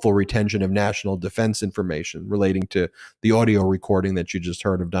willful retention of national defense information relating to the audio recording that you just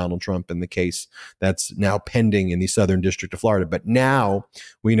heard of Donald Trump in the case that's now pending in the Southern District of Florida. But now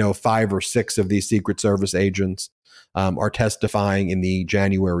we know 5 or 6 of these Secret Service agents are testifying in the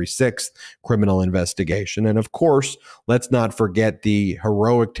January 6th criminal investigation. And of course, let's not forget the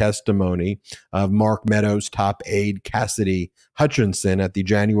heroic testimony of Mark Meadows' top aide, Cassidy Hutchinson, at the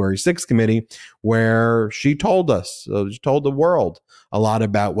January 6th committee, where she told she told the world a lot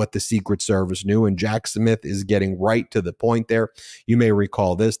about what the Secret Service knew. And Jack Smith is getting right to the point there. You may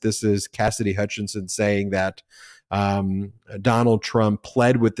recall this. This is Cassidy Hutchinson saying that Donald Trump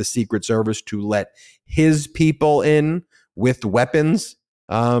pled with the Secret Service to let his people in with weapons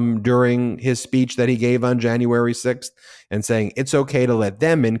during his speech that he gave on January 6th, and saying it's okay to let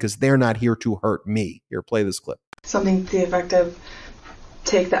them in because they're not here to hurt me. Here, play this clip. Something to the effect of,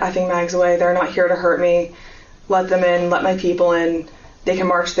 take the effing mags away. They're not here to hurt me. Let them in. Let my people in. They can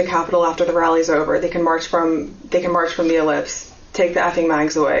march to the Capitol after the rally's over. They can march from the ellipse. Take the effing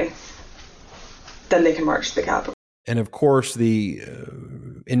mags away. Then they can march to the Capitol. And of course, the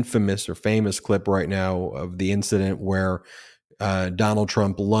infamous or famous clip right now of the incident where Donald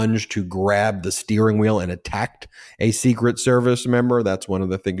Trump lunged to grab the steering wheel and attacked a Secret Service member. That's one of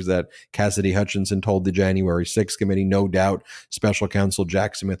the things that Cassidy Hutchinson told the January 6th committee. No doubt Special Counsel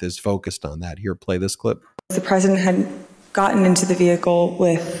Jack Smith is focused on that. Here, play this clip. The president had gotten into the vehicle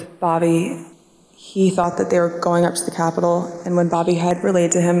with Bobby. He thought that they were going up to the Capitol, and when Bobby had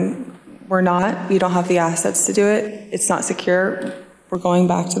relayed to him, we're not, we don't have the assets to do it, it's not secure, we're going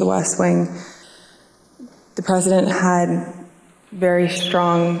back to the West Wing. The president had a very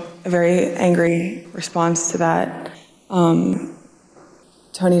angry response to that.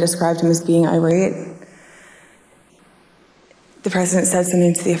 Tony described him as being irate. The president said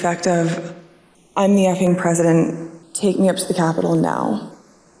something to the effect of, I'm the effing president, take me up to the Capitol now.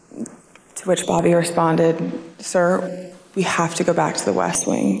 To which Bobby responded, sir, we have to go back to the West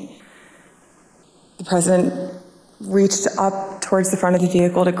Wing. The president reached up towards the front of the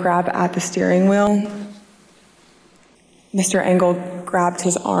vehicle to grab at the steering wheel. Mr. Engel grabbed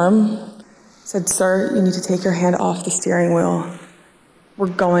his arm, said, sir, you need to take your hand off the steering wheel. We're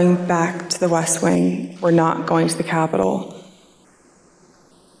going back to the West Wing. We're not going to the Capitol.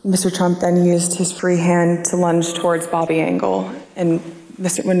 Mr. Trump then used his free hand to lunge towards Bobby Engel. And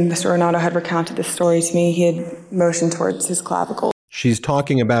when Mr. Ornato had recounted this story to me, he had motioned towards his clavicle. She's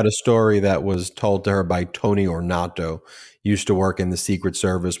talking about a story that was told to her by Tony Ornato. Used to work in the Secret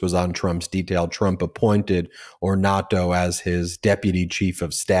Service, was on Trump's detail. Trump appointed Ornato as his deputy chief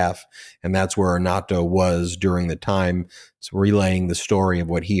of staff. And that's where Ornato was during the time, relaying the story of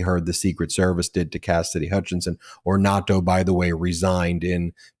what he heard the Secret Service did to Cassidy Hutchinson. Ornato, by the way, resigned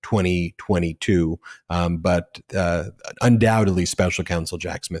in 2022. But undoubtedly, Special Counsel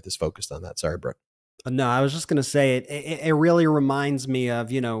Jack Smith is focused on that. Sorry, Brett. No, I was just going to say it really reminds me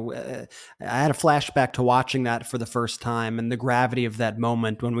of, I had a flashback to watching that for the first time and the gravity of that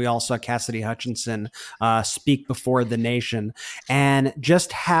moment when we all saw Cassidy Hutchinson speak before the nation, and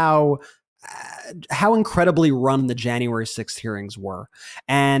just how incredibly run the January 6th hearings were.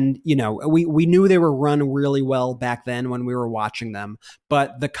 And, we knew they were run really well back then when we were watching them.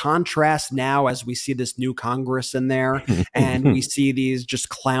 But the contrast now, as we see this new Congress in there and we see these just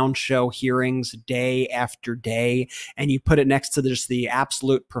clown show hearings day after day, and you put it next to just the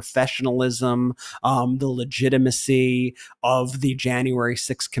absolute professionalism, the legitimacy of the January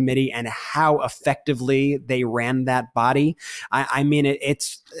 6th committee and how effectively they ran that body. I mean,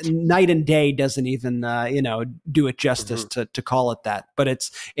 it's night and day doesn't even, do it justice to call it that. But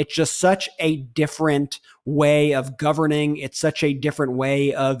it's just such a different way of governing. It's such a different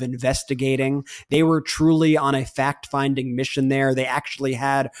way of investigating. They were truly on a fact-finding mission there. They actually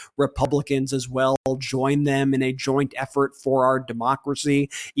had Republicans as well join them in a joint effort for our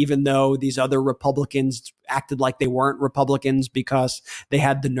democracy, even though these other Republicans acted like they weren't Republicans because they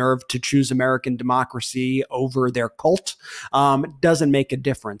had the nerve to choose American democracy over their cult. Doesn't make a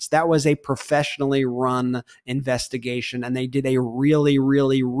difference. That was a professionally run investigation, and they did a really,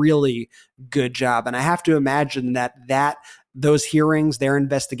 really, really good job. And I have to imagine that those hearings, their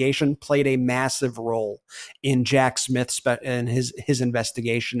investigation, played a massive role in Jack Smith's and his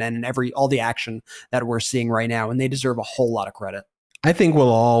investigation and in all the action that we're seeing right now. And they deserve a whole lot of credit. I think we'll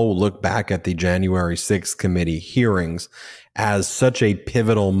all look back at the January 6th committee hearings as such a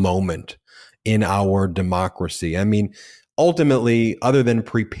pivotal moment in our democracy. I mean, ultimately, other than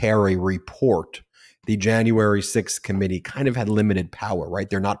prepare a report, the January 6th committee kind of had limited power, right?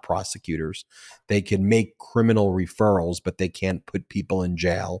 They're not prosecutors. They can make criminal referrals, but they can't put people in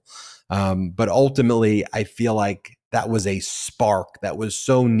jail. But ultimately, I feel like that was a spark that was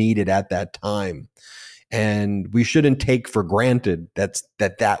so needed at that time. And we shouldn't take for granted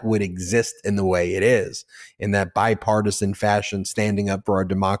that would exist in the way it is, in that bipartisan fashion, standing up for our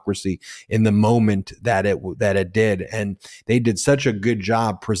democracy in the moment that it did. And they did such a good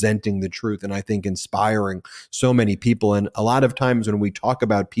job presenting the truth, and I think inspiring so many people. And a lot of times when we talk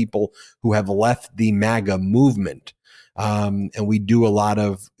about people who have left the MAGA movement, and we do a lot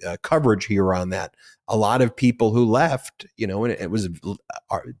of coverage here on that, a lot of people who left, and it was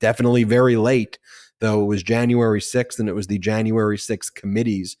definitely very late, though it was January 6th, and it was the January 6th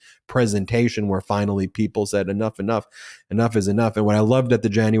committee's presentation where finally people said enough is enough. And what I loved that the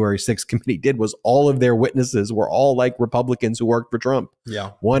January 6th committee did was all of their witnesses were all like Republicans who worked for Trump,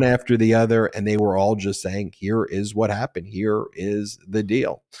 one after the other, and they were all just saying, here is what happened. Here is the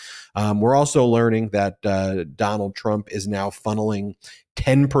deal. We're also learning that Donald Trump is now funneling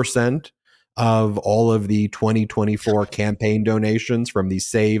 10% of all of the 2024 campaign donations from the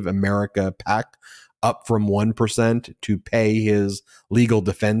Save America PAC, up from 1% to pay his legal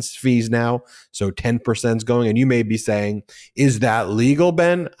defense fees now. So 10% is going. And you may be saying, is that legal,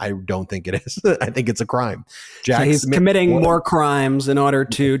 Ben? I don't think it is. I think it's a crime. So he's committing more crimes in order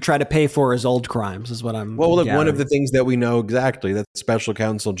to try to pay for his old crimes, is what I'm Well, look, gathering. one of the things that we know exactly that special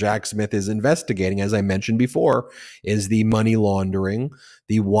counsel Jack Smith is investigating, as I mentioned before, is the money laundering,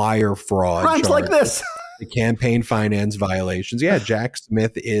 the wire fraud crimes like this. The campaign finance violations. Yeah, Jack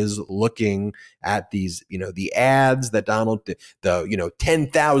Smith is looking at these, the ads that Donald, the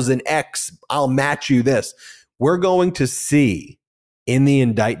 10,000X, I'll match you this. We're going to see in the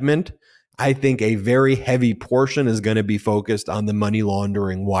indictment, I think a very heavy portion is going to be focused on the money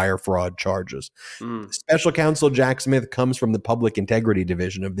laundering, wire fraud charges. Special counsel Jack Smith comes from the Public Integrity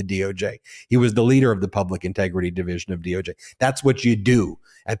Division of the DOJ. He was the leader of the Public Integrity Division of DOJ. That's what you do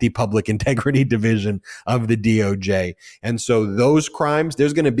at the Public Integrity Division of the DOJ. And so those crimes,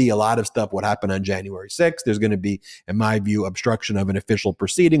 there's going to be a lot of stuff what happened on January 6th. There's going to be, in my view, obstruction of an official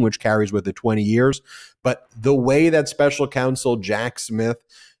proceeding, which carries with it 20 years. But the way that special counsel Jack Smith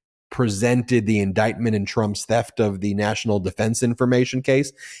presented the indictment in Trump's theft of the National Defense Information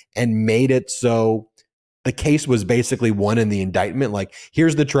case and made it so the case was basically won in the indictment. Like,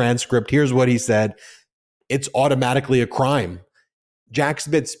 here's the transcript. Here's what he said. It's automatically a crime. Jack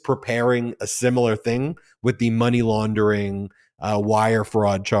Smith's preparing a similar thing with the money laundering, wire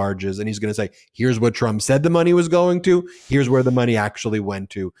fraud charges. And he's going to say, here's what Trump said the money was going to. Here's where the money actually went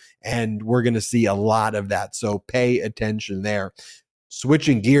to. And we're going to see a lot of that. So pay attention there.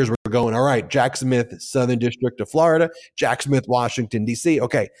 Switching gears, we're going, all right, Jack Smith, Southern District of Florida, Jack Smith, Washington, D.C.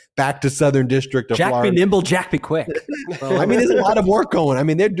 Okay, back to Southern District of Florida. Jack be nimble, Jack be quick. I mean, there's a lot of work going. I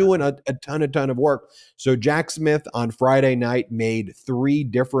mean, they're doing a ton of work. So Jack Smith on Friday night made 3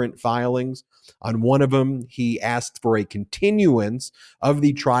 different filings. On one of them, he asked for a continuance of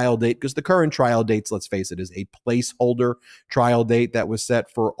the trial date because the current trial dates, let's face it, is a placeholder trial date that was set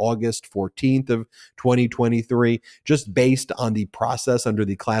for August 14th of 2023, just based on the process under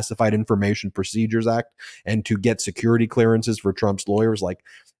the Classified Information Procedures Act and to get security clearances for Trump's lawyers.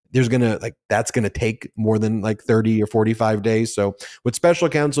 That's going to take more than 30 or 45 days. So what special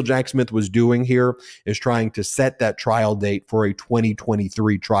counsel Jack Smith was doing here is trying to set that trial date for a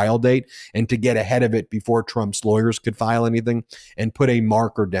 2023 trial date and to get ahead of it before Trump's lawyers could file anything and put a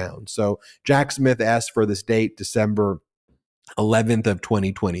marker down. So Jack Smith asked for this date, December 11th of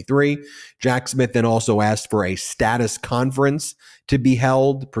 2023. Jack Smith then also asked for a status conference to be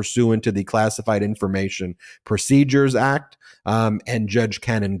held pursuant to the Classified Information Procedures Act. And Judge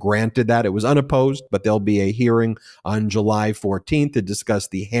Cannon granted that. It was unopposed, but there'll be a hearing on July 14th to discuss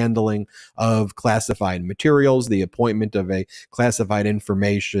the handling of classified materials, the appointment of a classified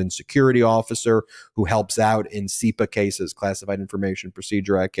information security officer who helps out in CIPA cases, Classified Information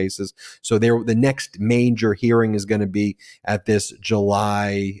Procedure Act cases. So the next major hearing is going to be at this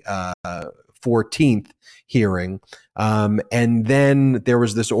July 14th hearing. And then there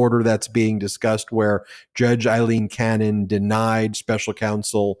was this order that's being discussed where Judge Eileen Cannon denied special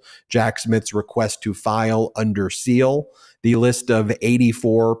counsel Jack Smith's request to file under seal the list of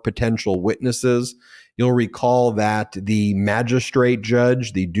 84 potential witnesses. You'll recall that the magistrate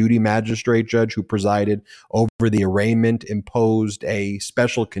judge, the duty magistrate judge who presided over the arraignment, imposed a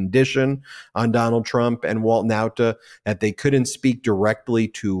special condition on Donald Trump and Walt Nauta that they couldn't speak directly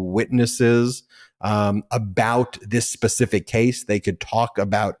to witnesses about this specific case. They could talk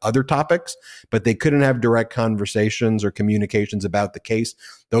about other topics, but they couldn't have direct conversations or communications about the case.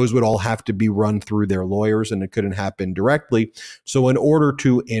 Those would all have to be run through their lawyers, and it couldn't happen directly. So in order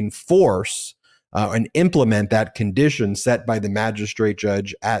to enforce and implement that condition set by the magistrate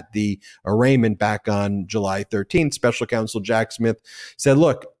judge at the arraignment back on July 13th, special counsel Jack Smith said,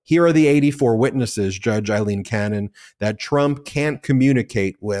 look, here are the 84 witnesses, Judge Eileen Cannon, that Trump can't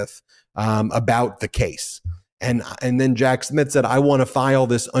communicate with about the case. And then Jack Smith said, I want to file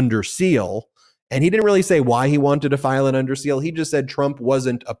this under seal. And he didn't really say why he wanted to file it under seal. He just said Trump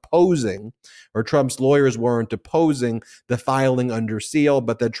wasn't opposing, or Trump's lawyers weren't opposing the filing under seal,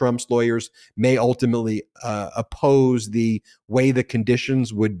 but that Trump's lawyers may ultimately oppose the way the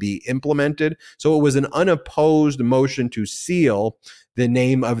conditions would be implemented. So it was an unopposed motion to seal the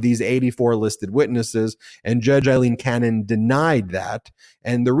name of these 84 listed witnesses, and Judge Eileen Cannon denied that.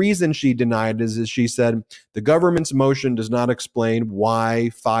 And the reason she denied is she said the government's motion does not explain why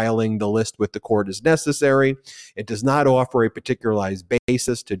filing the list with the court is necessary. It does not offer a particularized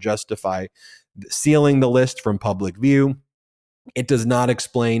basis to justify sealing the list from public view. It does not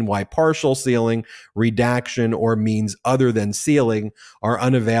explain why partial sealing, redaction, or means other than sealing are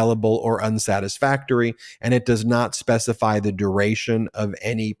unavailable or unsatisfactory, and it does not specify the duration of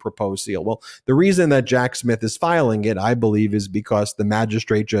any proposed seal. Well, the reason that Jack Smith is filing it, I believe, is because the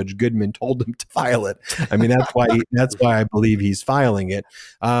magistrate Judge Goodman told him to file it. I mean, that's why I believe he's filing it.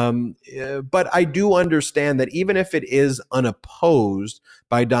 But I do understand that even if it is unopposed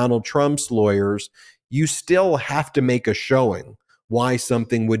by Donald Trump's lawyers, you still have to make a showing why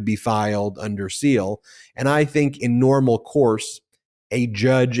something would be filed under seal. And I think in normal course, a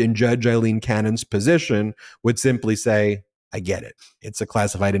judge in Judge Eileen Cannon's position would simply say, I get it. It's a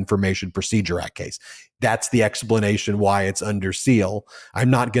Classified Information Procedure Act case. That's the explanation why it's under seal. I'm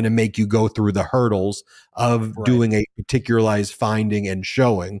not going to make you go through the hurdles of doing a particularized finding and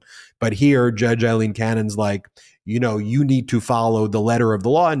showing. But here, Judge Eileen Cannon's like, you know, you need to follow the letter of the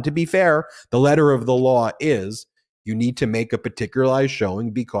law. And to be fair, the letter of the law is you need to make a particularized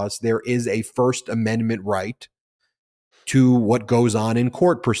showing because there is a First Amendment right to what goes on in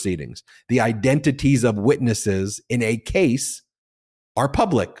court proceedings. The identities of witnesses in a case are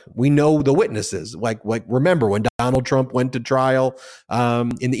public. We know the witnesses. Like remember when Donald Trump went to trial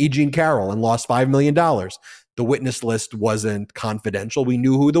in the E. Jean Carroll and lost $5 million. The witness list wasn't confidential. We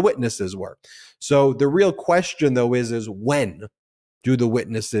knew who the witnesses were. So the real question, though, is when do the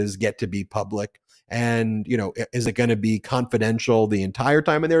witnesses get to be public? And, you know, is it going to be confidential the entire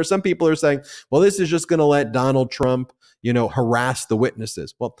time? And there are some people who are saying, well, this is just going to let Donald Trump, you know, harass the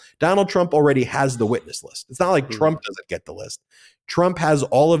witnesses. Well, Donald Trump already has the witness list. It's not like Trump doesn't get the list. Trump has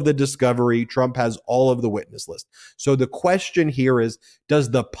all of the discovery. Trump has all of the witness list. So the question here is,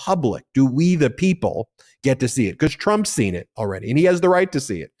 does the public, do we the people get to see it? Because Trump's seen it already, and he has the right to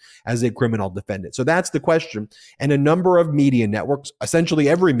see it as a criminal defendant. So that's the question. And a number of media networks, essentially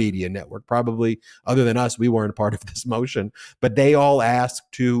every media network, probably other than us, we weren't part of this motion, but they all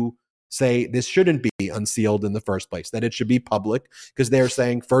asked to say this shouldn't be unsealed in the first place, that it should be public, because they're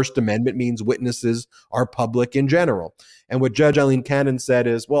saying First Amendment means witnesses are public in general. And what Judge Eileen Cannon said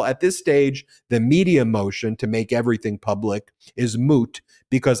is, well, at this stage, the media motion to make everything public is moot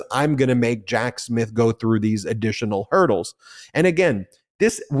because I'm going to make Jack Smith go through these additional hurdles. And again,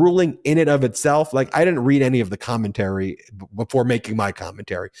 this ruling in and of itself, like I didn't read any of the commentary before making my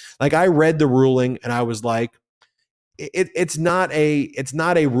commentary. Like I read the ruling and I was like, it's not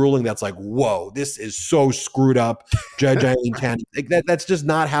a ruling that's like, whoa, this is so screwed up, Judge Eileen Cannon. Like that's just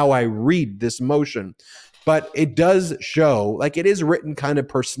not how I read this motion. But it does show, like it is written kind of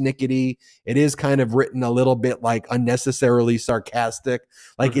persnickety. It is kind of written a little bit like unnecessarily sarcastic.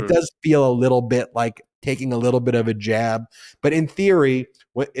 Like it does feel a little bit like taking a little bit of a jab. But in theory,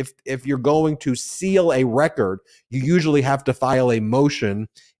 if you're going to seal a record, you usually have to file a motion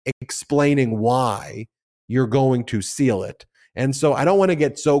explaining why you're going to seal it. And so I don't want to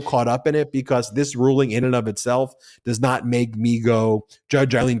get so caught up in it because this ruling in and of itself does not make me go,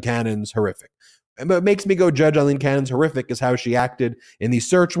 Judge Eileen Cannon's horrific. And what makes me go, Judge Eileen Cannon's horrific is how she acted in the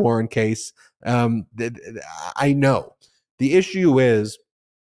search warrant case. I know. The issue is,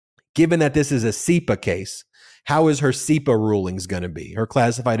 given that this is a SIPA case, how is her SIPA rulings going to be, her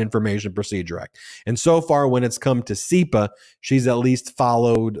Classified Information Procedure Act? And so far, when it's come to SIPA, she's at least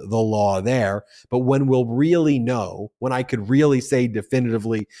followed the law there. But when we'll really know, when I could really say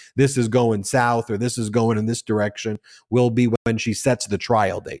definitively this is going south or this is going in this direction, will be when she sets the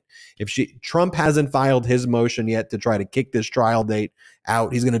trial date. If Trump hasn't filed his motion yet to try to kick this trial date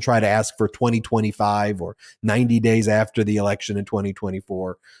out, he's going to try to ask for 2025 or 90 days after the election in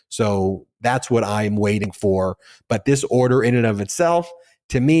 2024. So that's what I'm waiting for. But this order in and of itself,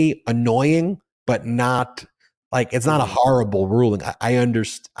 to me, annoying, but not like it's not a horrible ruling. I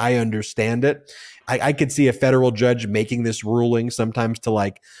understand it. I could see a federal judge making this ruling sometimes to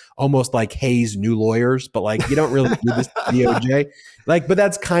like almost like haze new lawyers, but like you don't really do this to DOJ. Like, but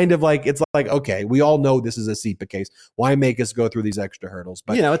that's kind of like, it's like, okay, we all know this is a SEPA case. Why make us go through these extra hurdles?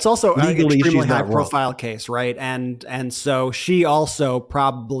 But it's also legally, an extremely she's not high profile case, right? And so she also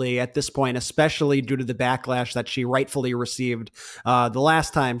probably at this point, especially due to the backlash that she rightfully received the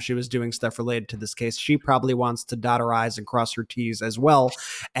last time she was doing stuff related to this case, she probably wants to dot her I's and cross her T's as well.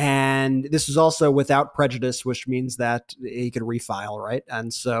 And this is also without prejudice, which means that he could refile, right?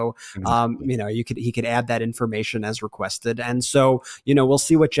 And so, he could add that information as requested. And so, we'll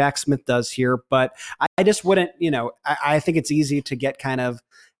see what Jack Smith does here, but I just wouldn't, I think it's easy to get kind of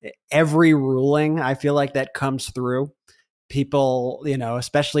every ruling. I feel like that comes through people,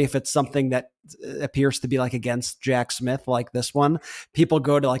 especially if it's something that appears to be like against Jack Smith, like this one, people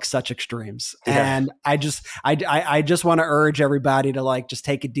go to like such extremes. Yeah. And I just want to urge everybody to like, just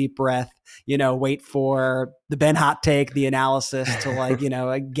take a deep breath, wait for the Ben Hot Take, the analysis to like,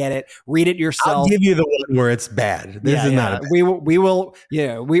 get it, read it yourself. I'll give you the one where it's bad. This is not. We will.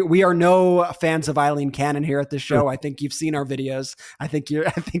 We are no fans of Eileen Cannon here at the show. I think you've seen our videos. I think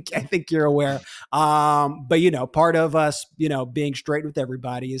you're aware. But part of us, being straight with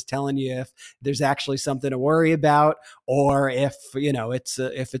everybody is telling you if there's actually something to worry about, or if it's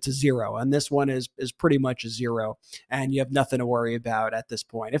a zero. And this one is pretty much a zero, and you have nothing to worry about at this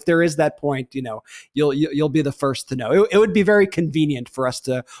point. If there is that point, you'll be the first to know. It would be very convenient for us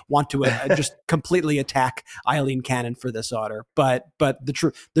to want to just completely attack Eileen Cannon for this order, but the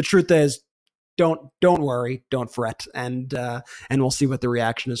truth is, don't worry, don't fret, and we'll see what the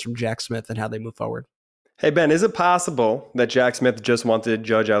reaction is from Jack Smith and how they move forward. Hey, Ben, is it possible that Jack Smith just wanted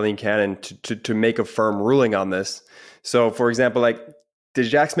Judge Eileen Cannon to make a firm ruling on this? So, for example, like, does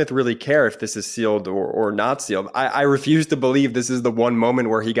Jack Smith really care if this is sealed or not sealed? I refuse to believe this is the one moment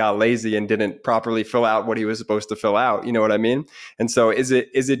where he got lazy and didn't properly fill out what he was supposed to fill out. You know what I mean? And so is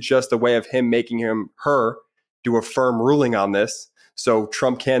it just a way of him making her do a firm ruling on this? So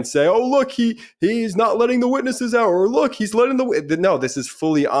Trump can't say, oh, look, he's not letting the witnesses out, or look, he's letting no, this is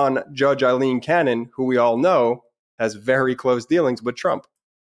fully on Judge Eileen Cannon, who we all know has very close dealings with Trump.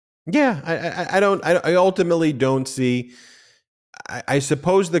 Yeah, I ultimately don't see. I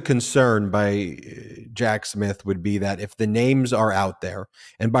suppose the concern by Jack Smith would be that if the names are out there,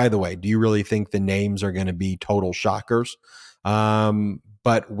 and by the way, do you really think the names are going to be total shockers?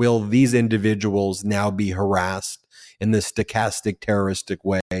 But will these individuals now be harassed in this stochastic, terroristic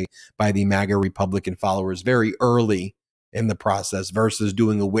way by the MAGA Republican followers very early in the process versus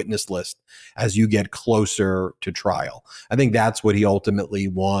doing a witness list as you get closer to trial? I think that's what he ultimately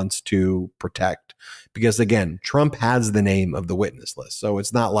wants to protect. Because again, Trump has the name of the witness list, so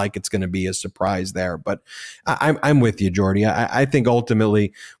it's not like it's going to be a surprise there. But I'm with you, Jordy. I think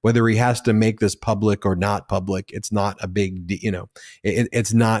ultimately, whether he has to make this public or not public, it's not a big,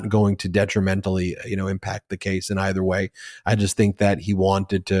 it's not going to detrimentally, impact the case in either way. I just think that he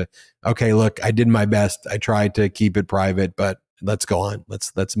wanted to. Okay, look, I did my best. I tried to keep it private, but let's go on.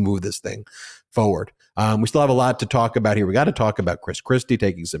 Let's move this thing forward. We still have a lot to talk about here. We got to talk about Chris Christie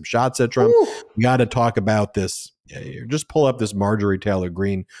taking some shots at Trump. Ooh. We got to talk about this. Just pull up this Marjorie Taylor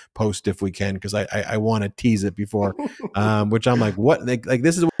Greene post if we can, because I want to tease it before, which I'm like, what? Like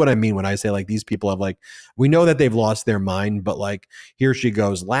this is what I mean when I say like these people have like, we know that they've lost their mind, but like here she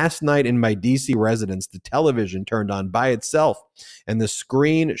goes. Last night in my DC residence, the television turned on by itself and the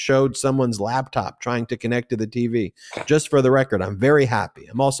screen showed someone's laptop trying to connect to the TV. Just for the record, I'm very happy.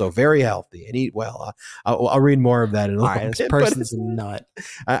 I'm also very healthy and eat well. I'll read more of that in a little bit. This person's a nut.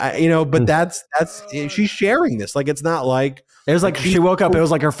 But that's she's sharing this. Like, it's not like it was like she woke up. It was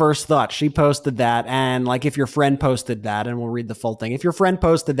like her first thought. She posted that. And like, if your friend posted that, and we'll read the full thing. If your friend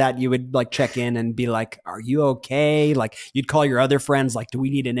posted that, you would like check in and be like, are you okay? Like you'd call your other friends. Like, do we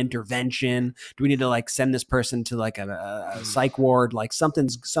need an intervention? Do we need to like send this person to like a psych ward? Like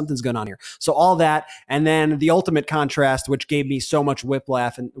something's going on here. So all that. And then the ultimate contrast, which gave me so much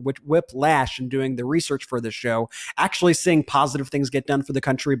whiplash in doing the research for this show, actually seeing positive things get done for the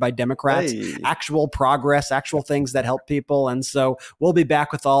country by Democrats, actual progress, actual things that help people. And so we'll be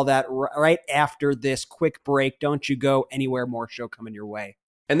back with all that right after this quick break. Don't you go anywhere. More show coming your way.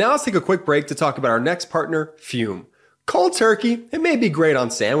 And now let's take a quick break to talk about our next partner, Fume. Cold turkey, it may be great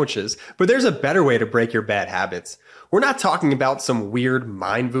on sandwiches, but there's a better way to break your bad habits. We're not talking about some weird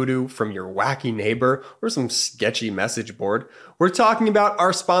mind voodoo from your wacky neighbor or some sketchy message board. We're talking about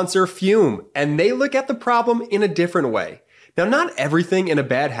our sponsor, Fume, and they look at the problem in a different way. Now, not everything in a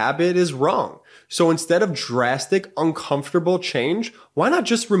bad habit is wrong. So instead of drastic, uncomfortable change, why not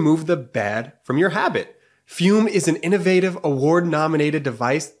just remove the bad from your habit? Fume is an innovative, award-nominated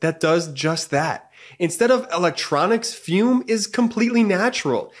device that does just that. Instead of electronics, fume is completely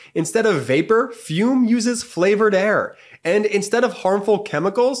natural. Instead of vapor, fume uses flavored air. And instead of harmful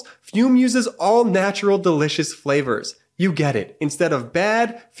chemicals, fume uses all natural, delicious flavors. You get it. Instead of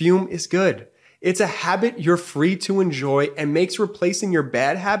bad, fume is good. It's a habit you're free to enjoy and makes replacing your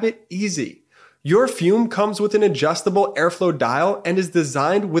bad habit easy. Your fume comes with an adjustable airflow dial and is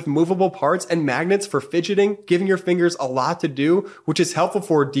designed with movable parts and magnets for fidgeting, giving your fingers a lot to do, which is helpful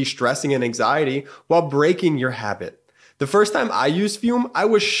for de-stressing and anxiety while breaking your habit. The first time I used fume, I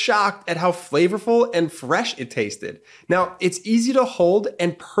was shocked at how flavorful and fresh it tasted. Now, it's easy to hold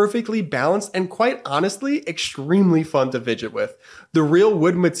and perfectly balanced and quite honestly, extremely fun to fidget with. The real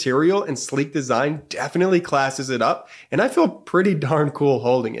wood material and sleek design definitely classes it up, and I feel pretty darn cool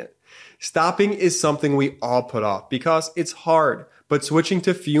holding it. Stopping is something we all put off because it's hard, but switching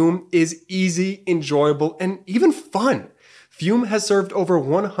to fume is easy, enjoyable, and even fun. Fume has served over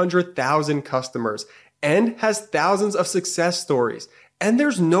 100,000 customers and has thousands of success stories, and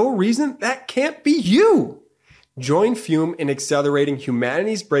there's no reason that can't be you. Join Fume in accelerating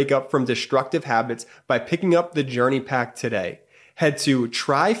humanity's breakup from destructive habits by picking up the Journey Pack today. Head to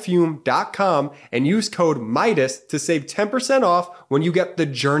tryfume.com and use code MIDAS to save 10% off when you get the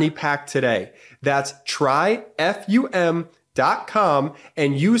Journey Pack today. That's tryfum.com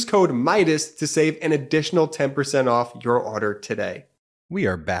and use code MIDAS to save an additional 10% off your order today. We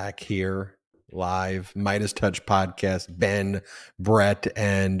are back here live, Midas Touch Podcast. Ben, Brett,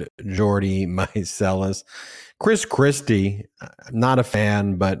 and Jordy Mycelis. Chris Christie, not a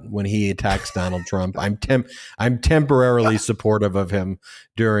fan, but when he attacks Donald Trump, I'm temporarily supportive of him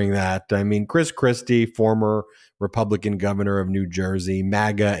during that. I mean, Chris Christie, former Republican governor of New Jersey,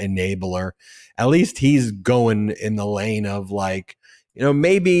 MAGA enabler, at least he's going in the lane of like, you know,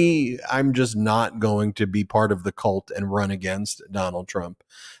 maybe I'm just not going to be part of the cult and run against Donald Trump.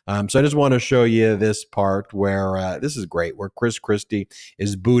 So I just want to show you this part where this is great, where Chris Christie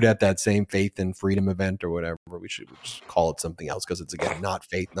is booed at that same Faith and Freedom event or whatever. We should just call it something else because it's, again, not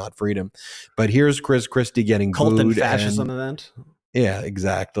faith, not freedom. But here's Chris Christie getting cult booed. And fascism event. Yeah,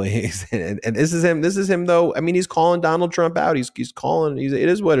 exactly. and this is him. This is him, though. I mean, he's calling Donald Trump out. He's calling. It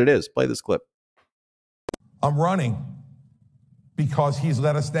is what it is. Play this clip. I'm running because he's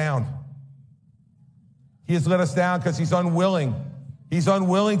let us down. He has let us down because he's unwilling. He's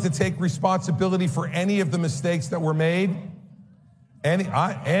unwilling to take responsibility for any of the mistakes that were made,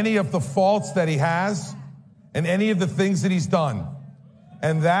 any of the faults that he has, and any of the things that he's done.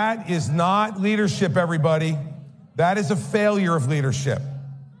 And that is not leadership, everybody. That is a failure of leadership.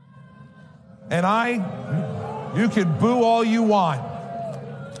 And you can boo all you want.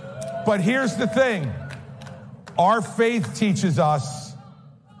 But here's the thing. Our faith teaches us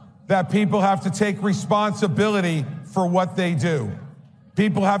that people have to take responsibility for what they do.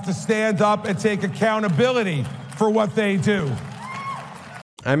 People have to stand up and take accountability for what they do.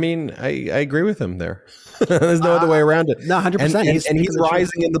 I mean, I agree with him there. There's no other way around it. No, 100%. And he's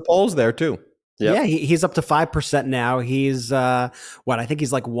rising in the polls there, too. Yep. Yeah, he's up to 5% now. He's I think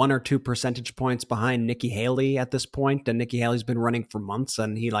he's like 1 or 2 percentage points behind Nikki Haley at this point. And Nikki Haley's been running for months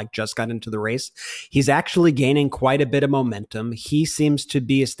and he like just got into the race. He's actually gaining quite a bit of momentum. He seems to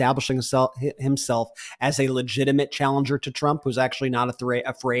be establishing himself as a legitimate challenger to Trump, who's actually not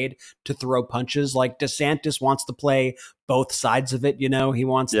afraid to throw punches. Like DeSantis wants to play both sides of it. You know, he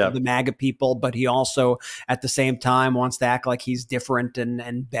wants the MAGA people, but he also at the same time wants to act like he's different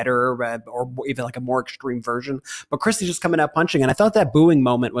and better, or even like a more extreme version. But Christie's just coming out punching. And I thought that booing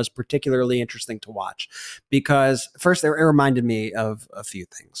moment was particularly interesting to watch because first it reminded me of a few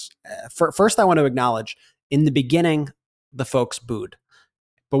things. First, I want to acknowledge in the beginning, the folks booed.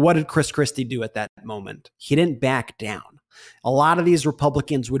 But what did Chris Christie do at that moment? He didn't back down. A lot of these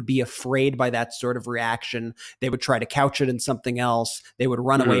Republicans would be afraid by that sort of reaction. They would try to couch it in something else. They would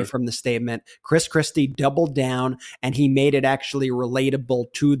run away from the statement. Chris Christie doubled down and he made it actually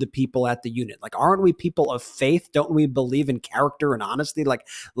relatable to the people at the unit. Like, aren't we people of faith? Don't we believe in character and honesty? Like,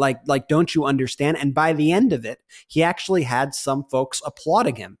 don't you understand? And by the end of it, he actually had some folks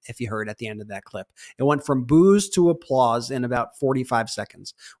applauding him. If you heard at the end of that clip, it went from boos to applause in about 45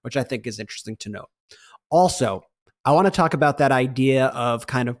 seconds, which I think is interesting to note. Also, I want to talk about that idea of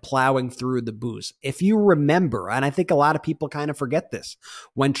kind of plowing through the boos. If you remember, and I think a lot of people kind of forget this,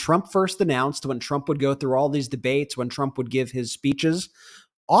 when Trump first announced, when Trump would go through all these debates, when Trump would give his speeches,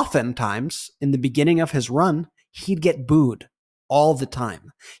 oftentimes in the beginning of his run, he'd get booed all the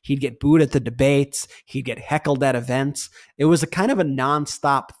time. He'd get booed at the debates. He'd get heckled at events. It was a kind of a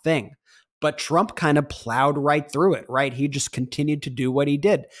nonstop thing. But Trump kind of plowed right through it, right? He just continued to do what he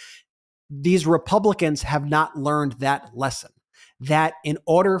did. These Republicans have not learned that lesson. that in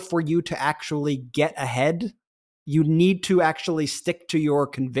order for you to actually get ahead, you need to actually stick to your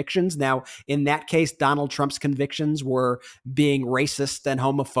convictions. Now, in that case, Donald Trump's convictions were being racist and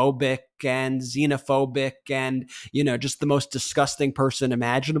homophobic and xenophobic and, just the most disgusting person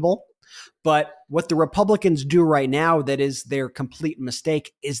imaginable. But what the Republicans do right now that is their complete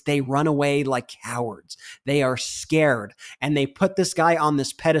mistake is they run away like cowards. They are scared, and they put this guy on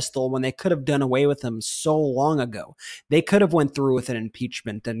this pedestal when they could have done away with him so long ago. They could have went through with an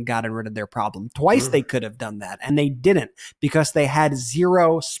impeachment and gotten rid of their problem. Twice they could have done that, and they didn't because they had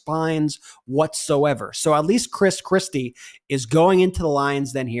zero spines whatsoever. So at least Chris Christie is going into the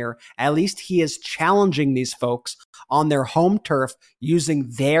lion's den here. At least he is challenging these folks on their home turf using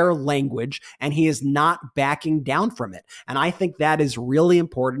their language, and he is not backing down from it. And I think that is really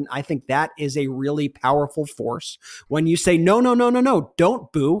important. I think that is a really powerful force. When you say, no,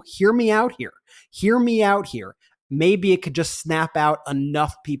 don't boo, hear me out here. Hear me out here. Maybe it could just snap out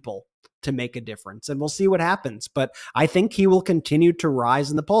enough people to make a difference, and we'll see what happens. But I think he will continue to rise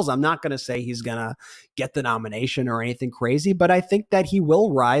in the polls. I'm not going to say he's going to get the nomination or anything crazy, but I think that he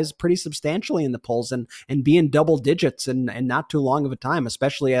will rise pretty substantially in the polls and be in double digits in not too long of a time,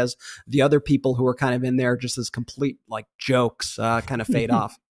 especially as the other people who are kind of in there just as complete like jokes kind of fade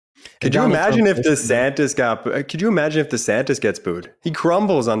off. Could you imagine if DeSantis gets booed? He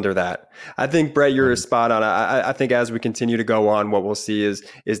crumbles under that. I think, Brett, you're spot on. I think as we continue to go on, what we'll see is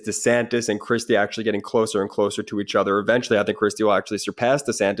DeSantis and Christie actually getting closer and closer to each other. Eventually, I think Christie will actually surpass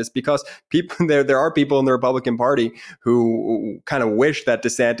DeSantis because there are people in the Republican Party who kind of wish that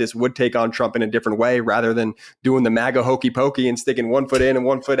DeSantis would take on Trump in a different way rather than doing the MAGA hokey pokey and sticking one foot in and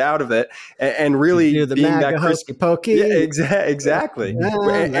one foot out of it, and really being MAGA that hokey pokey. Yeah, exactly.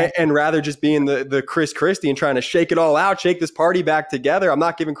 And rather just being the Chris Christie and trying to shake it all out, shake this party back together. I'm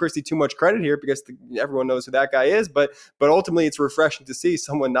not giving Christie too much credit here because everyone knows who that guy is, but ultimately it's refreshing to see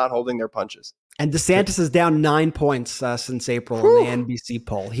someone not holding their punches. And DeSantis is down 9 points since April in the NBC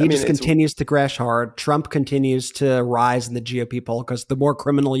poll. He just continues to crash hard. Trump continues to rise in the GOP poll because the more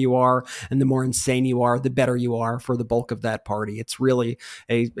criminal you are and the more insane you are, the better you are for the bulk of that party. It's really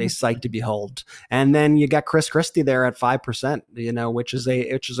a sight to behold. And then you got Chris Christie there at 5%, which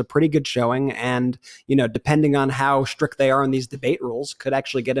is a pretty good showing. And, depending on how strict they are on these debate rules, could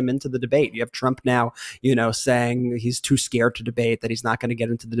actually get him into the debate. You have Trump now, saying he's too scared to debate, that he's not going to get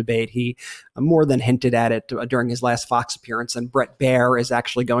into the debate. He more than hinted at it during his last Fox appearance, and Bret Baier is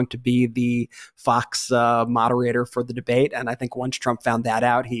actually going to be the Fox moderator for the debate. And I think once Trump found that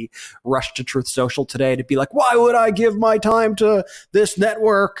out, he rushed to Truth Social today to be like, why would I give my time to this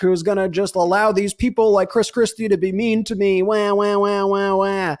network who's going to just allow these people like Chris Christie to be mean to me? Wah, wah, wah, wah,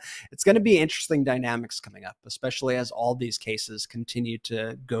 wah. It's going to be interesting dynamics coming up, especially as all these cases continue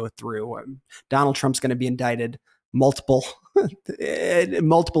to go through. Donald Trump's going to be indicted multiple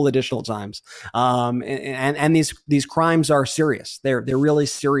additional times. And these crimes are serious. They're really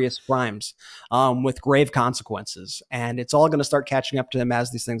serious crimes with grave consequences. And it's all going to start catching up to him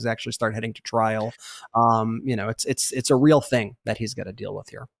as these things actually start heading to trial. It's a real thing that he's got to deal with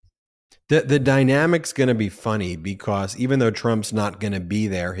here. The dynamic's going to be funny because even though Trump's not going to be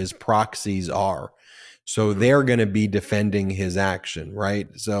there, his proxies are. So they're going to be defending his action, right?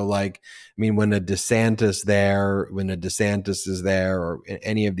 So when a DeSantis is there, or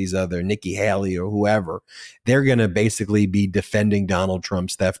any of these other Nikki Haley or whoever, they're going to basically be defending Donald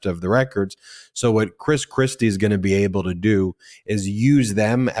Trump's theft of the records. So what Chris Christie is going to be able to do is use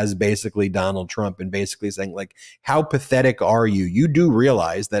them as basically Donald Trump and basically saying, like, how pathetic are you? You do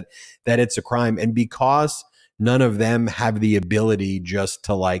realize that it's a crime. And because none of them have the ability just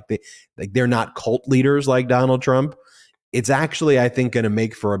to they're not cult leaders like Donald Trump. It's actually, I think, going to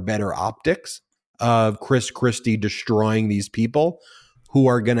make for a better optics of Chris Christie destroying these people who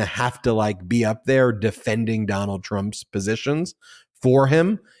are going to have to be up there defending Donald Trump's positions for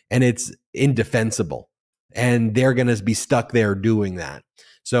him. And it's indefensible. And they're going to be stuck there doing that.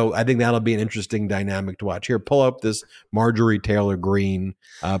 So I think that'll be an interesting dynamic to watch. Here, pull up this Marjorie Taylor Greene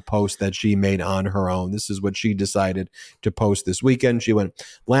post that she made on her own. This is what she decided to post this weekend. She went,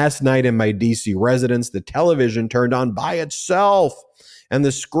 "Last night in my DC residence, the television turned on by itself, and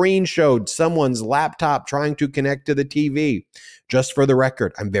the screen showed someone's laptop trying to connect to the TV. Just for the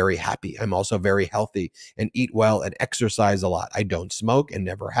record, I'm very happy. I'm also very healthy and eat well and exercise a lot. I don't smoke and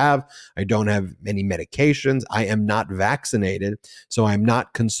never have. I don't have many medications. I am not vaccinated, so I'm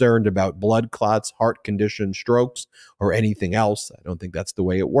not concerned about blood clots, heart conditions, strokes, or anything else. I don't think that's the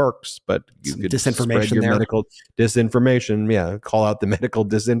way it works, but you could disinformation spread your there. medical disinformation. Yeah, call out the medical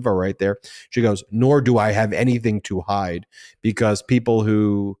disinfo right there." She goes, "Nor do I have anything to hide because people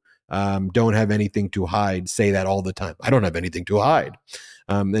who don't have anything to hide say that all the time. I don't have anything to hide.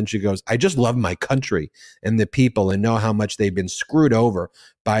 Then she goes, I just love my country and the people and know how much they've been screwed over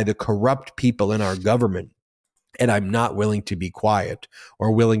by the corrupt people in our government. And I'm not willing to be quiet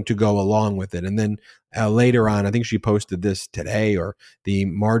or willing to go along with it. And then later on, I think she posted this today, or the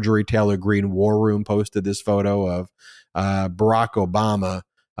Marjorie Taylor Greene War Room posted this photo of Barack Obama.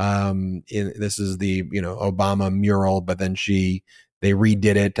 This is the Obama mural, but then they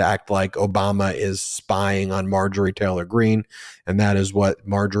redid it to act like Obama is spying on Marjorie Taylor Greene. And that is what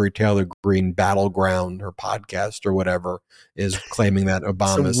Marjorie Taylor Greene Battleground, her podcast or whatever, is claiming that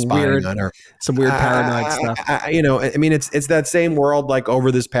Obama is spying on her. Some weird paranoid stuff. It's that same world. Like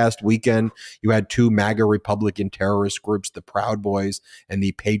over this past weekend, you had two MAGA Republican terrorist groups, the Proud Boys and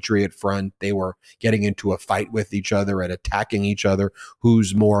the Patriot Front. They were getting into a fight with each other and attacking each other.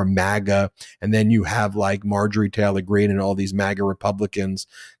 Who's more MAGA? And then you have like Marjorie Taylor Greene and all these MAGA Republicans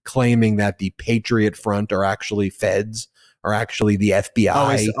claiming that the Patriot Front are actually feds, or actually the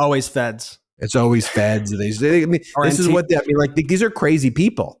FBI. Always feds. It's always feds. This is what these are crazy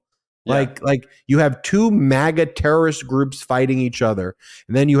people. Yeah. Like you have two MAGA terrorist groups fighting each other,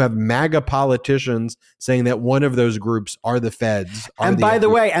 and then you have MAGA politicians saying that one of those groups are the feds. And by the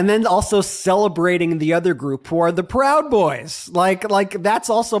way, and then also celebrating the other group who are the Proud Boys. Like that's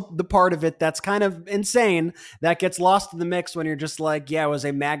also the part of it that's kind of insane, that gets lost in the mix when you're just like, yeah, it was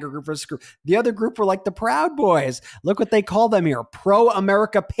a MAGA group versus group. The other group were like the Proud Boys. Look what they call them here.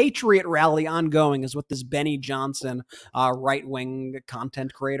 Pro-America Patriot Rally ongoing is what this Benny Johnson, right-wing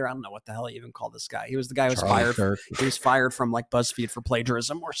content creator, I don't know what the hell you even call this guy. He was the guy who was fired. He was fired from like BuzzFeed for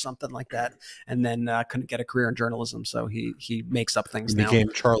plagiarism or something like that, and then couldn't get a career in journalism, so he makes up things. He became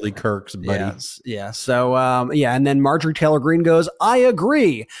Charlie Kirk's buddy. Yeah. So and then Marjorie Taylor Greene goes, I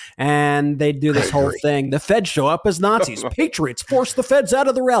agree, and they do this whole thing. The feds show up as Nazis. Patriots force the feds out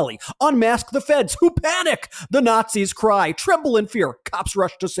of the rally. Unmask the feds, who panic. The Nazis cry, tremble in fear. Cops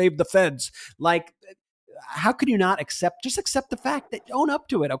rush to save the feds. Like, how could you not accept the fact that own up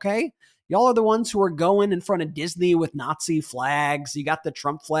to it, okay? Y'all are the ones who are going in front of Disney with Nazi flags. You got the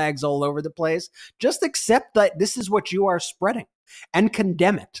Trump flags all over the place. Just accept that this is what you are spreading and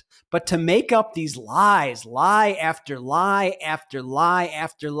condemn it. But to make up these lies, lie after lie after lie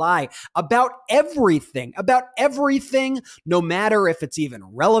after lie about everything, no matter if it's even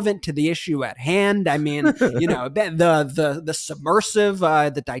relevant to the issue at hand. I mean, the submersive,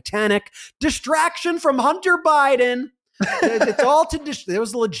 the Titanic, distraction from Hunter Biden. It's all there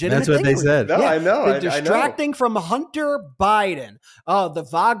was a legitimate That's what thing. they said. No, I know. Distracting from Hunter Biden. The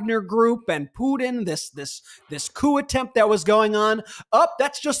Wagner Group and Putin, this coup attempt that was going on.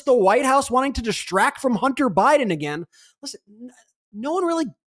 That's just the White House wanting to distract from Hunter Biden again. Listen, no one really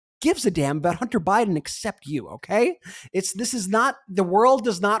gives a damn about Hunter Biden except you, okay? The world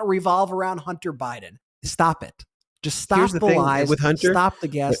does not revolve around Hunter Biden. Stop it. Just stop the lies with Hunter. Stop the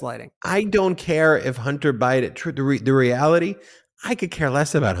gaslighting. I don't care if Hunter Biden. The reality, I could care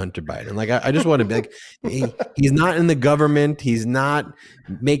less about Hunter Biden. Like I just want to be like, he's not in the government. He's not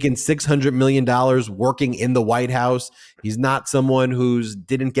making $600 million working in the White House. He's not someone who's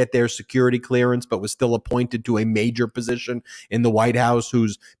didn't get their security clearance but was still appointed to a major position in the White House.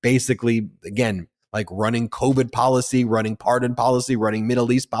 Who's basically, again, like running COVID policy, running pardon policy, running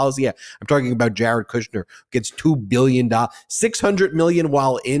Middle East policy. Yeah, I'm talking about Jared Kushner, gets $2 billion, $600 million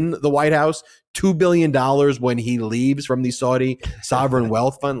while in the White House, $2 billion when he leaves from the Saudi sovereign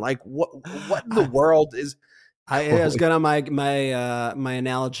wealth fund. Like what in the world is? I was good on my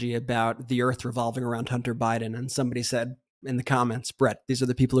analogy about the Earth revolving around Hunter Biden, and somebody said in the comments, Brett, these are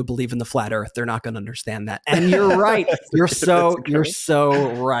the people who believe in the flat Earth. They're not going to understand that. And you're right. You're so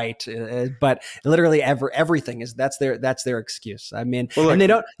right. But literally everything is that's their excuse. I mean, and they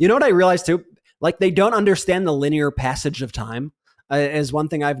don't. You know what I realized too? Like they don't understand the linear passage of time. Is one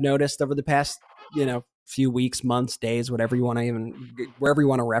thing I've noticed over the past few weeks, months, days, whatever you want to wherever you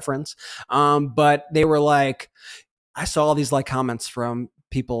want to reference. But they were like, I saw all these like comments from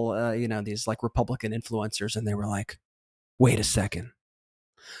people, these like Republican influencers, and they were like, wait a second.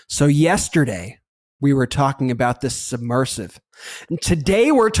 So yesterday we were talking about this submersive, and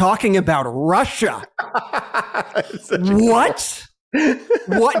today we're talking about Russia. What?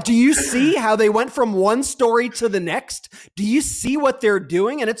 What? Do you see how they went from one story to the next? Do you see what they're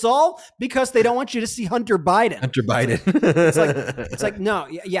doing? And it's all because they don't want you to see Hunter Biden. It's like, no,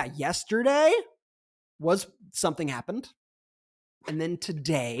 yeah. Yesterday was something happened. And then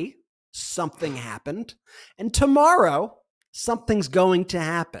today something happened. And tomorrow something's going to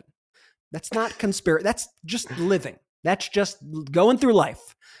happen. That's not conspiracy. That's just living. That's just going through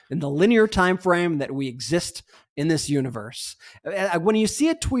life in the linear time frame that we exist in this universe. When you see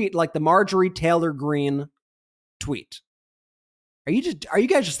a tweet like the Marjorie Taylor Greene tweet, are you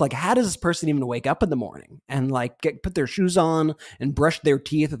guys just like, how does this person even wake up in the morning and like put their shoes on and brush their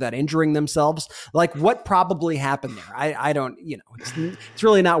teeth without injuring themselves? Like, what probably happened there? I don't, it's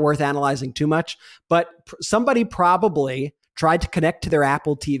really not worth analyzing too much, but somebody probably tried to connect to their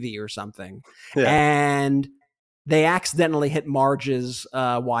Apple TV or something, and they accidentally hit Marge's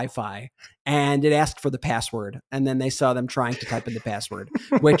Wi-Fi, and it asked for the password. And then they saw them trying to type in the password,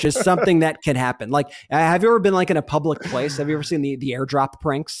 which is something that can happen. Like, have you ever been like in a public place? Have you ever seen the airdrop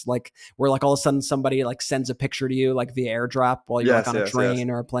pranks? Like where like all of a sudden somebody like sends a picture to you like via airdrop while you're like on a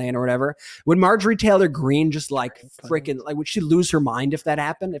train or a plane or whatever. Would Marjorie Taylor Greene just like freaking, like, would she lose her mind if that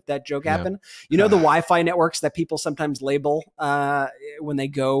happened? If that joke happened? You know, the Wi-Fi networks that people sometimes label when they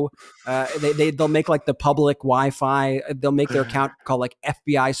go, they'll make like the public Wi-Fi, they'll make their account called like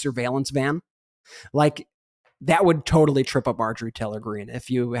FBI surveillance van. Like, that would totally trip up Marjorie Taylor Greene if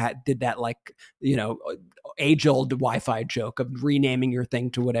you did that, like, age-old Wi-Fi joke of renaming your thing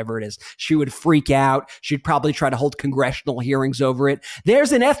to whatever it is. She would freak out. She'd probably try to hold congressional hearings over it.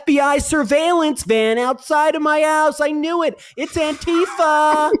 There's an FBI surveillance van outside of my house. I knew it. It's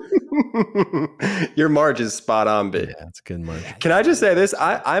Antifa. Your Marge is spot on, B. Yeah, that's a good Marge. Can I just say this?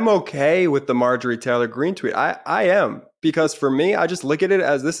 I'm okay with the Marjorie Taylor Greene tweet. I am. Because for me, I just look at it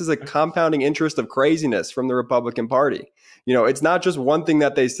as this is a compounding interest of craziness from the Republican Party. It's not just one thing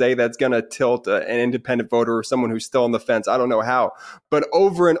that they say that's going to tilt an independent voter or someone who's still on the fence. I don't know how. But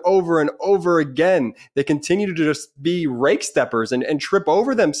over and over and over again, they continue to just be rake steppers and trip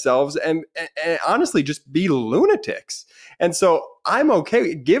over themselves and honestly just be lunatics. And so I'm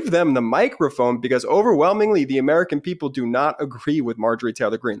okay. Give them the microphone because overwhelmingly the American people do not agree with Marjorie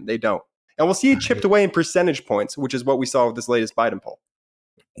Taylor Greene. They don't. And we'll see it chipped away in percentage points, which is what we saw with this latest Biden poll.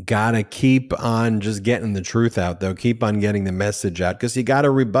 Gotta keep on just getting the truth out, though. Keep on getting the message out because you got to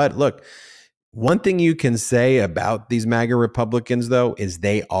rebut. Look, one thing you can say about these MAGA Republicans, though, is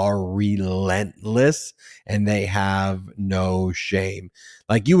they are relentless and they have no shame.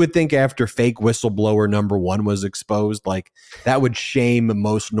 Like, you would think after fake whistleblower number 1 was exposed, like that would shame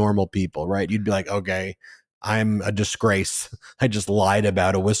most normal people, right? You'd be like, okay, I'm a disgrace. I just lied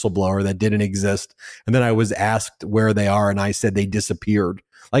about a whistleblower that didn't exist. And then I was asked where they are and I said they disappeared.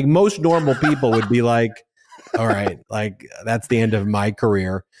 Like, most normal people would be like, all right, like that's the end of my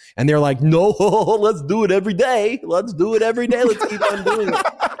career. And they're like, no, let's do it every day. Let's do it every day. Let's keep on doing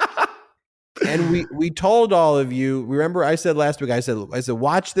it. And we told all of you, remember I said last week, I said,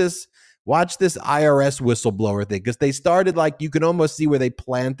 watch this IRS whistleblower thing, because they started, like, you can almost see where they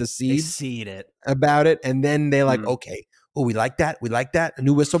plant the seed. Seed it about it, and then they like, okay, oh, we like that, a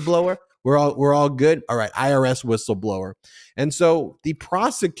new whistleblower. We're all good. All right, IRS whistleblower. And so the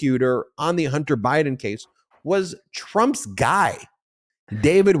prosecutor on the Hunter Biden case was Trump's guy,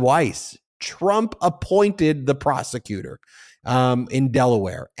 David Weiss. Trump appointed the prosecutor in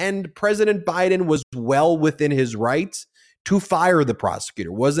Delaware, and President Biden was well within his rights to fire the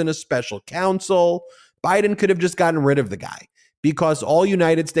prosecutor. Wasn't a special counsel. Biden could have just gotten rid of the guy because all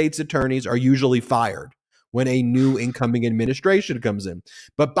United States attorneys are usually fired when a new incoming administration comes in.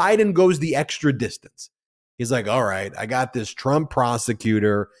 But Biden goes the extra distance. He's like, all right, I got this Trump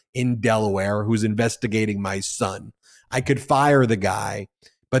prosecutor in Delaware who's investigating my son. I could fire the guy,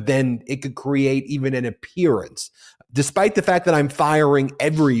 but then it could create even an appearance. Despite the fact that I'm firing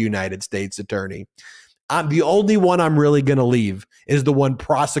every United States attorney, the only one I'm really going to leave is the one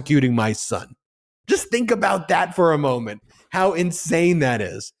prosecuting my son. Just think about that for a moment, how insane that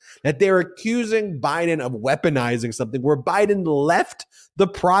is, that they're accusing Biden of weaponizing something where Biden left the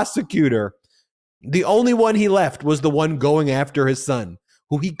prosecutor. The only one he left was the one going after his son,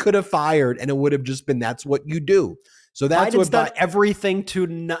 who he could have fired, and it would have just been, that's what you do. So that's Biden's done everything to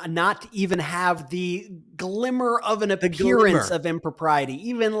not even have the glimmer of an appearance of impropriety,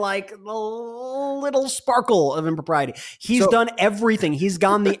 even like a little sparkle of impropriety. He's done everything. He's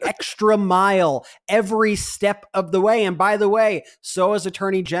gone the extra mile every step of the way. And by the way, so is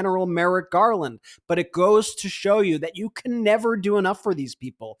Attorney General Merrick Garland. But it goes to show you that you can never do enough for these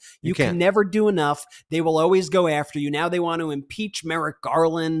people. You can never do enough. They will always go after you. Now they want to impeach Merrick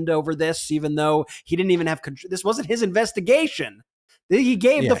Garland over this, even though he didn't even have control. This wasn't his investigation. He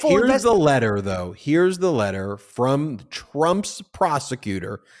gave the full Here's the letter, though. Here's the letter from Trump's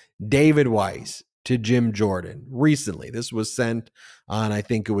prosecutor, David Weiss, to Jim Jordan recently. This was sent on, I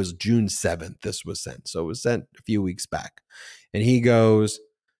think it was June 7th. This was sent. So it was sent a few weeks back. And he goes,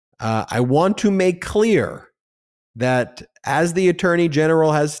 I want to make clear that, as the Attorney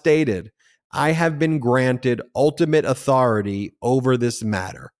General has stated, I have been granted ultimate authority over this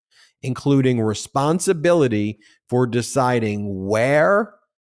matter. including responsibility for deciding where,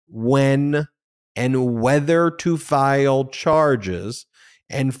 when, and whether to file charges,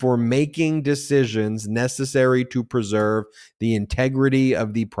 and for making decisions necessary to preserve the integrity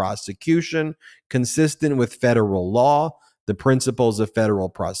of the prosecution, consistent with federal law, the principles of federal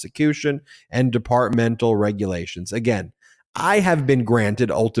prosecution, and departmental regulations. Again, I have been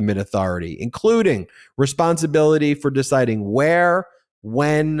granted ultimate authority, including responsibility for deciding where,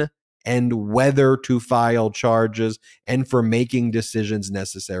 when, and whether to file charges, and for making decisions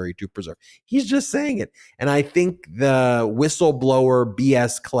necessary to preserve. He's just saying it. And I think the whistleblower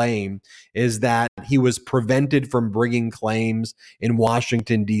BS claim is that he was prevented from bringing claims in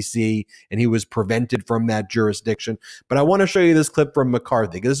Washington, D.C., and he was prevented from that jurisdiction. But I want to show you this clip from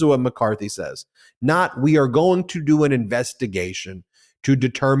McCarthy. This is what McCarthy says. Not, we are going to do an investigation to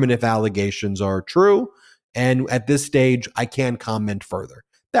determine if allegations are true. And at this stage, I can't comment further.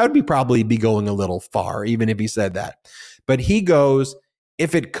 That would probably be going a little far, even if he said that. But he goes,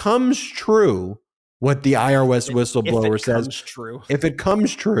 if it comes true, what the IRS whistleblower says, if it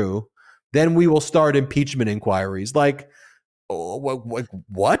comes true, then we will start impeachment inquiries. Like,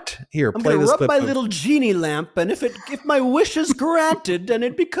 what? Here, I'm play gonna this rub clip. my little genie lamp, and if my wish is granted and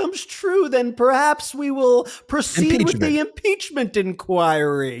it becomes true, then perhaps we will proceed with the impeachment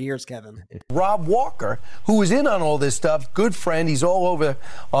inquiry. Here's Kevin. Rob Walker, who was in on all this stuff, good friend. He's all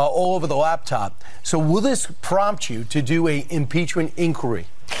over the laptop. So will this prompt you to do a impeachment inquiry?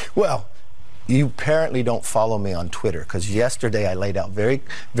 Well, you apparently don't follow me on Twitter, because yesterday I laid out very,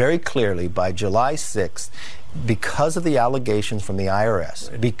 very clearly by July 6th, because of the allegations from the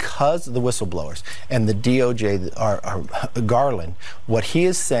IRS, because of the whistleblowers and the DOJ, Garland, what he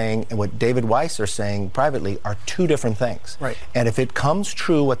is saying and what David Weiss are saying privately are two different things. Right. And if it comes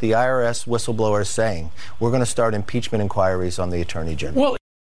true what the IRS whistleblower is saying, we're going to start impeachment inquiries on the Attorney General. Well,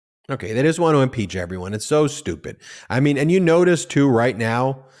 okay, they just want to impeach everyone. It's so stupid. I mean, and you notice too right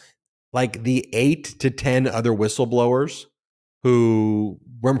now, like the 8 to 10 other whistleblowers who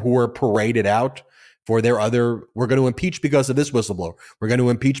were paraded out for their other, we're going to impeach because of this whistleblower. We're going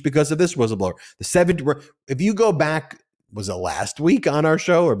to impeach because of this whistleblower. The 7, if you go back, was it last week on our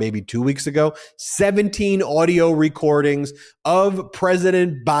show or maybe 2 weeks ago, 17 audio recordings of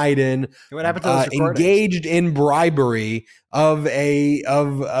President Biden what happened to those engaged in bribery of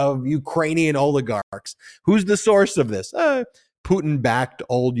Ukrainian oligarchs. Who's the source of this? Putin-backed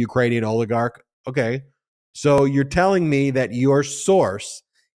old Ukrainian oligarch. Okay. So you're telling me that your source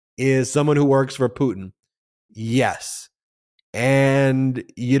is someone who works for Putin? Yes. And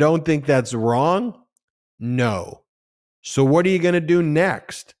you don't think that's wrong? No. So what are you going to do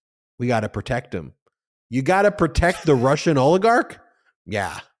next? We got to protect him. You got to protect the Russian oligarch?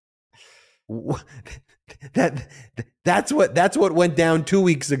 Yeah. That's what went down 2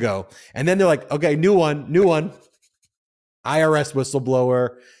 weeks ago. And then they're like, okay, new one. IRS whistleblower,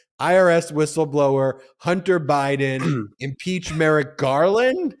 Hunter Biden, impeach Merrick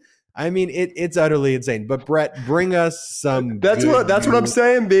Garland. I mean, it's utterly insane. But Brett, bring us some. That's what I'm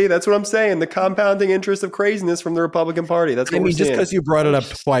saying, B. That's what I'm saying. The compounding interest of craziness from the Republican Party. That's what we're just seeing. because you brought it up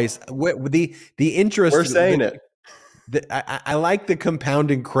twice, the interest. We're saying it. I like the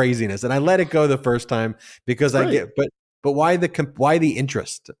compounding craziness, and I let it go the first time because I get. But why the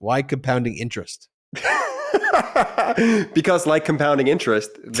interest? Why compounding interest? Because like compounding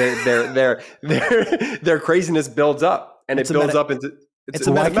interest, their craziness builds up, and it builds up into.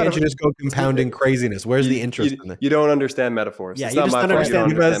 Why can't you just go compounding craziness? Where's the interest in it? You don't understand metaphors. Yeah, it's you not just my don't fault. You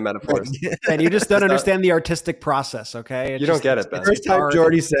don't understand metaphors. And you just don't understand the artistic process, okay? You don't get it, Ben. The first time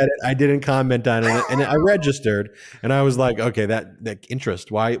Jordy said it, I didn't comment on it, and I registered, and I was like, okay, that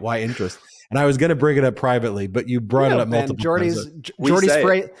interest. Why interest? And I was going to bring it up privately, but you brought it up multiple times.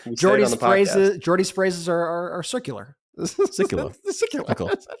 Jordy's phrases are circular. Cyclical.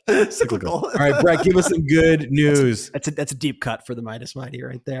 All right, Brett, give us some good news. That's a deep cut for the Midas Mighty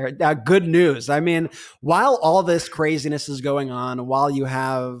right there. Good news. I mean, while all this craziness is going on, while you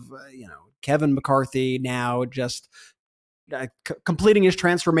have Kevin McCarthy now just completing his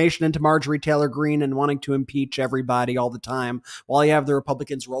transformation into Marjorie Taylor Greene and wanting to impeach everybody all the time, while you have the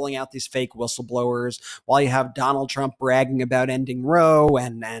Republicans rolling out these fake whistleblowers, while you have Donald Trump bragging about ending Roe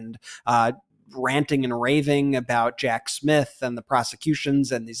and ranting and raving about Jack Smith and the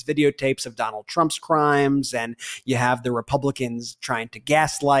prosecutions and these videotapes of Donald Trump's crimes. And you have the Republicans trying to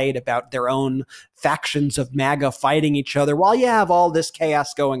gaslight about their own factions of MAGA fighting each other. While you have all this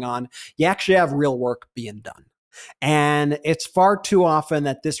chaos going on, you actually have real work being done. And it's far too often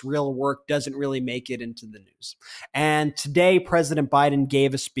that this real work doesn't really make it into the news. And today, President Biden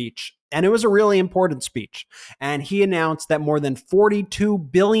gave a speech And it was a really important speech. And he announced that more than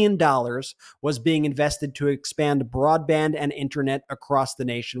 $42 billion was being invested to expand broadband and internet across the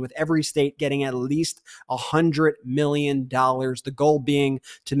nation, with every state getting at least $100 million. The goal being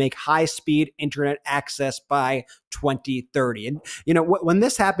to make high-speed internet access by 2030. And, when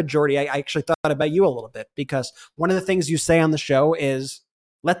this happened, Jordy, I actually thought about you a little bit, because one of the things you say on the show is,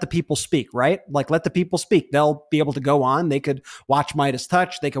 let the people speak, right? Like, let the people speak. They'll be able to go on. They could watch Midas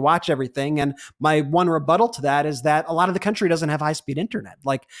Touch. They could watch everything. And my one rebuttal to that is that a lot of the country doesn't have high-speed internet.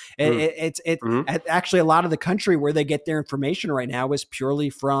 Like, it's actually a lot of the country where they get their information right now is purely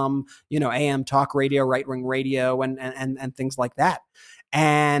from, AM talk radio, right-wing radio, and things like that.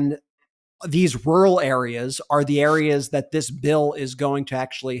 And these rural areas are the areas that this bill is going to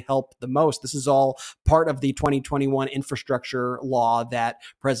actually help the most. This is all part of the 2021 infrastructure law that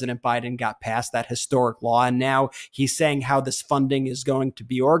President Biden got passed, that historic law. And now he's saying how this funding is going to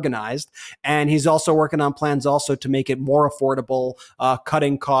be organized. And he's also working on plans also to make it more affordable,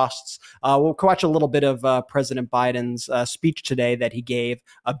 cutting costs. We'll watch a little bit of President Biden's speech today that he gave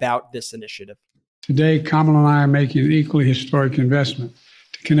about this initiative. Today, Kamala and I are making an equally historic investment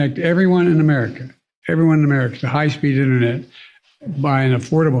to connect everyone in America to high-speed internet, by an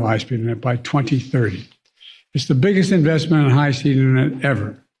affordable high-speed internet by 2030. It's the biggest investment in high-speed internet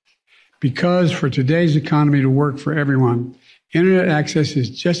ever, because for today's economy to work for everyone, internet access is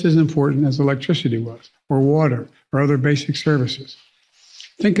just as important as electricity was, or water, or other basic services.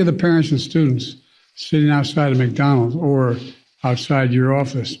 Think of the parents and students sitting outside of McDonald's or outside your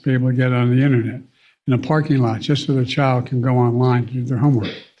office, be able to get on the internet in a parking lot just so their child can go online to do their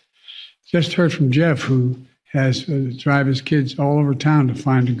homework. Just heard from Jeff, who has to drive his kids all over town to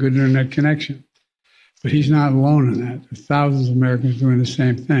find a good internet connection. But he's not alone in that. There's thousands of Americans doing the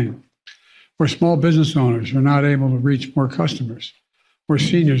same thing. Or small business owners are not able to reach more customers. Or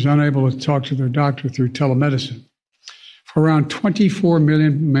seniors unable to talk to their doctor through telemedicine. For around 24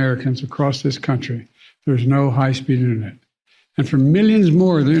 million Americans across this country, there's no high-speed internet. And for millions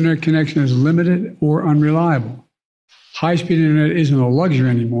more, the internet connection is limited or unreliable. High-speed internet isn't a luxury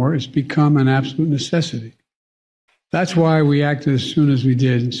anymore. It's become an absolute necessity. That's why we acted as soon as we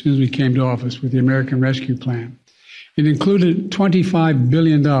did, as soon as we came to office with the American Rescue Plan. It included $25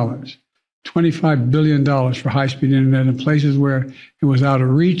 billion for high-speed internet in places where it was out of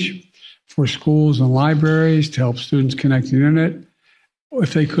reach, for schools and libraries to help students connect to the internet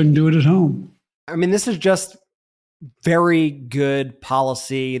if they couldn't do it at home. I mean, this is just very good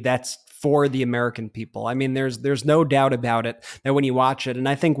policy that's for the American people. I mean, there's no doubt about it that when you watch it, and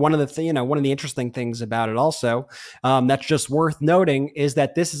I think one of the interesting things about it also, that's just worth noting, is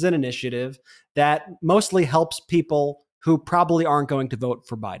that this is an initiative that mostly helps people who probably aren't going to vote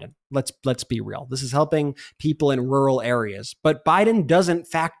for Biden. Let's be real. This is helping people in rural areas, but Biden doesn't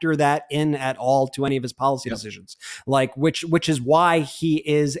factor that in at all to any of his policy decisions, like which is why he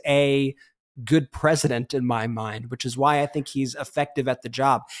is a good president in my mind, which is why I think he's effective at the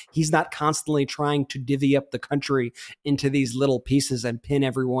job. He's not constantly trying to divvy up the country into these little pieces and pin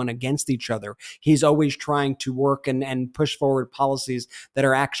everyone against each other. He's always trying to work and push forward policies that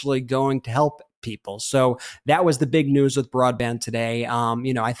are actually going to help people. So that was the big news with broadband today.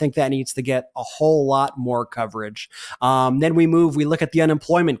 I think that needs to get a whole lot more coverage. Then we look at the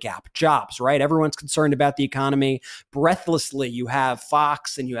unemployment gap, jobs, right? Everyone's concerned about the economy. Breathlessly, you have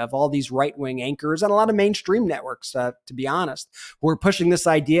Fox and you have all these right-wing anchors and a lot of mainstream networks, to be honest, who are pushing this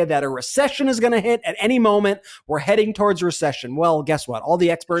idea that a recession is going to hit at any moment. We're heading towards a recession. Well, guess what? All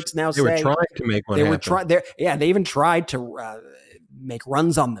the experts now say they were trying to make one happen. They even tried to make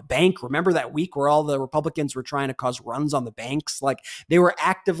runs on the bank. Remember that week where all the Republicans were trying to cause runs on the banks? Like, they were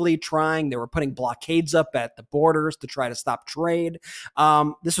actively trying. They were putting blockades up at the borders to try to stop trade.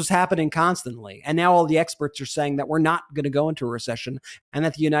 This was happening constantly. And now all the experts are saying that we're not going to go into a recession and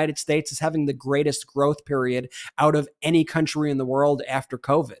that the United States is having the greatest growth period out of any country in the world after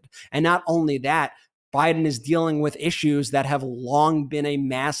COVID. And not only that, Biden is dealing with issues that have long been a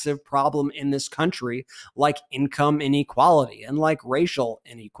massive problem in this country, like income inequality and like racial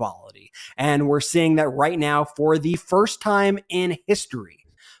inequality. And we're seeing that right now for the first time in history.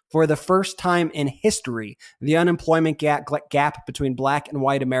 The unemployment gap between Black and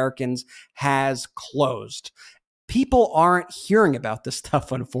white Americans has closed. People aren't hearing about this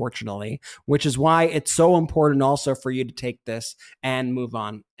stuff, unfortunately, which is why it's so important also for you to take this and move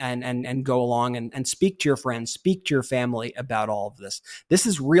on. and go along and speak to your friends, speak to your family about all of this. This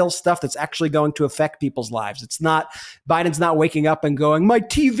is real stuff that's actually going to affect people's lives. It's not, Biden's not waking up and going, my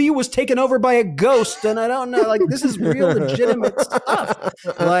TV was taken over by a ghost and I don't know, like this is real legitimate stuff.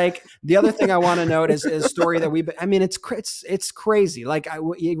 Like the other thing I want to note is a story that it's crazy. Like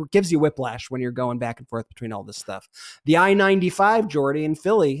it gives you whiplash when you're going back and forth between all this stuff. The I-95, Jordy, in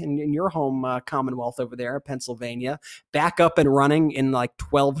Philly, in your home Commonwealth over there, Pennsylvania, back up and running in like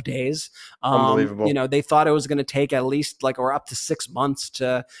 12 days. Unbelievable. You know, they thought it was going to take at least or up to 6 months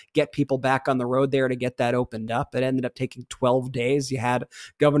to get people back on the road there to get that opened up. It ended up taking 12 days. You had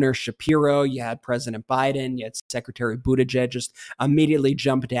Governor Shapiro, you had President Biden, you had Secretary Buttigieg just immediately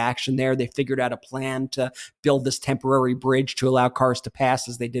jump into action there. They figured out a plan to build this temporary bridge to allow cars to pass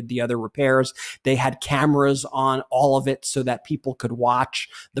as they did the other repairs. They had cameras on all of it so that people could watch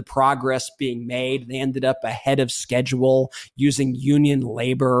the progress being made. They ended up ahead of schedule using union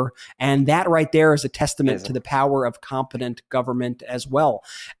labor. And that right there is a testament to the power of competent government as well.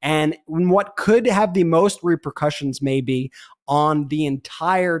 And what could have the most repercussions maybe on the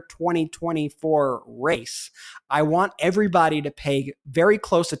entire 2024 race, I want everybody to pay very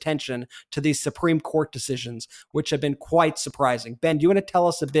close attention to these Supreme Court decisions, which have been quite surprising. Ben, do you want to tell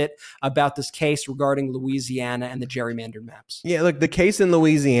us a bit about this case regarding Louisiana and the gerrymandered maps? Yeah, look, the case in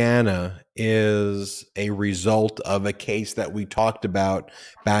Louisiana is a result of a case that we talked about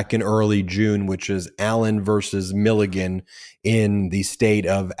back in early June, which is Allen versus Milligan in the state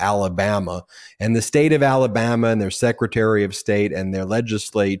of Alabama. And the state of Alabama and their Secretary of State and their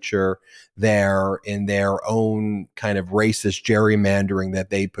legislature there, in their own kind of racist gerrymandering that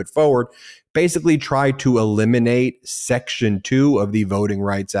they put forward, basically tried to eliminate Section 2 of the Voting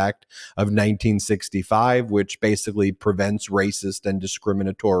Rights Act of 1965, which basically prevents racist and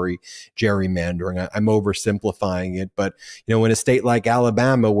discriminatory gerrymandering. I'm oversimplifying it, but you know, in a state like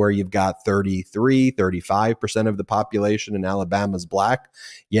Alabama, where you've got 35% of the population in Alabama is black,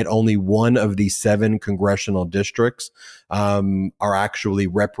 yet only one of the 7 congressional districts are actually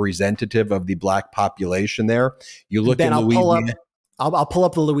representative of the black population there. You look Ben, in Louisiana. I'll pull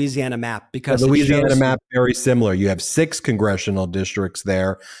up the Louisiana map because the Louisiana map very similar. You have 6 congressional districts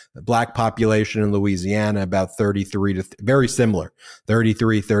there. The black population in Louisiana about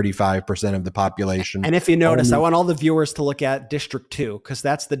 35% of the population. And if you notice, I want all the viewers to look at District 2 because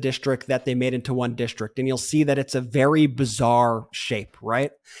that's the district that they made into one district, and you'll see that it's a very bizarre shape, right?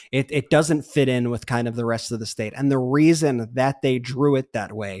 It doesn't fit in with kind of the rest of the state. And the reason that they drew it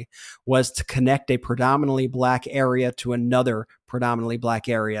that way was to connect a predominantly black area to another predominantly black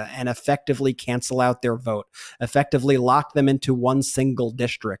area and effectively cancel out their vote, effectively lock them into one single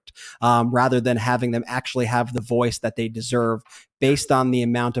district, rather than having them actually have the voice that they deserve based on the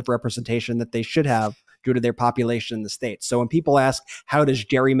amount of representation that they should have due to their population in the state. So when people ask, how does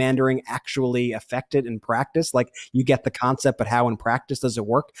gerrymandering actually affect it in practice? Like, you get the concept, but how in practice does it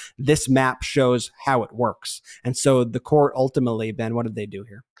work? This map shows how it works. And so the court ultimately, Ben, what did they do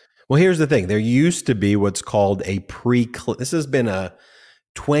here? Well, here's the thing. There used to be what's called this has been a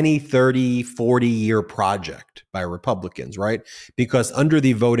 20, 30, 40-year project by Republicans, right? Because under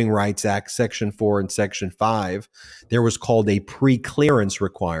the Voting Rights Act, Section 4 and Section 5, there was called a pre-clearance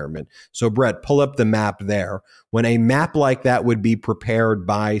requirement. So, Brett, pull up the map there. When a map like that would be prepared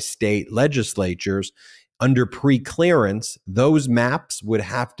by state legislatures, under pre-clearance, those maps would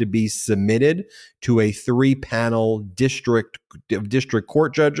have to be submitted to a 3-panel district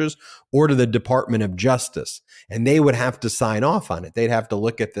court judges or to the Department of Justice. And they would have to sign off on it. They'd have to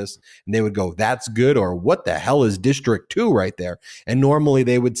look at this and they would go, that's good, or what the hell is District 2 right there? And normally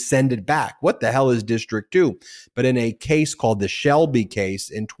they would send it back. What the hell is District 2? But in a case called the Shelby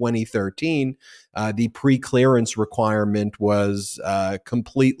case in 2013, the pre-clearance requirement was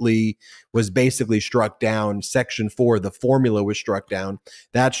basically struck down. Section 4, the formula was struck down.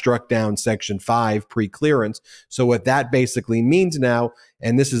 That struck down Section 5, pre-clearance. So what that basically means now,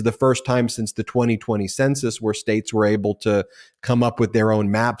 and this is the first time since the 2020 census where states were able to come up with their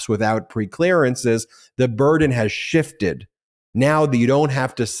own maps without pre-clearance, is the burden has shifted. Now that you don't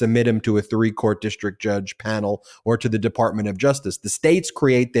have to submit them to a 3-court district judge panel or to the Department of Justice. The states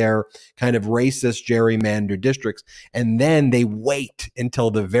create their kind of racist gerrymandered districts, and then they wait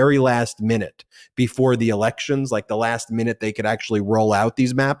until the very last minute before the elections, like the last minute they could actually roll out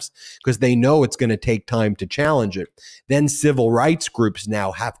these maps because they know it's going to take time to challenge it. Then civil rights groups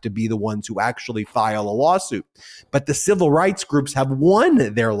now have to be the ones who actually file a lawsuit. But the civil rights groups have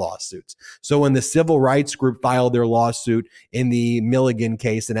won their lawsuits. So when the civil rights group filed their lawsuit in the Milligan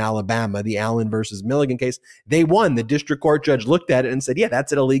case in Alabama, the Allen versus Milligan case, they won. The district court judge looked at it and said, yeah,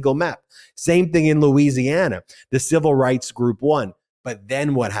 that's an illegal map. Same thing in Louisiana. The civil rights group won. But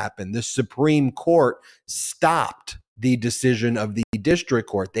then what happened? The Supreme Court stopped the decision of the district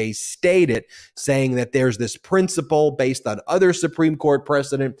court. They stayed it, saying that there's this principle based on other Supreme Court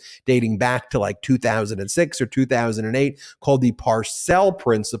precedent dating back to like 2006 or 2008 called the Parcell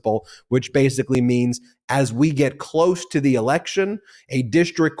principle, which basically means as we get close to the election, a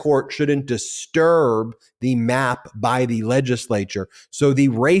district court shouldn't disturb the map by the legislature. So the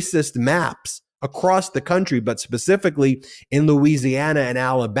racist maps across the country, but specifically in Louisiana and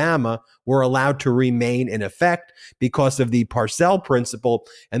Alabama, were allowed to remain in effect because of the Parcell principle.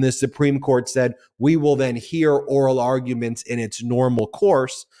 And the Supreme Court said, we will then hear oral arguments in its normal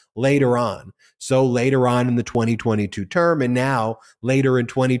course later on. So later on in the 2022 term, and now later in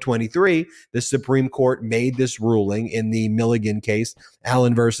 2023, the Supreme Court made this ruling in the Milligan case,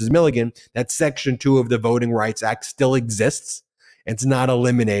 Allen versus Milligan, that Section 2 of the Voting Rights Act still exists. It's not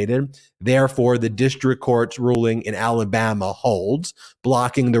eliminated. Therefore, the district court's ruling in Alabama holds,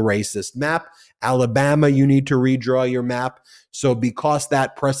 blocking the racist map. Alabama, you need to redraw your map. So because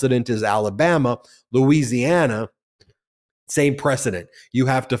that precedent is Alabama, Louisiana, same precedent. You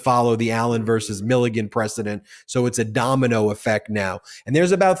have to follow the Allen versus Milligan precedent. So it's a domino effect now. And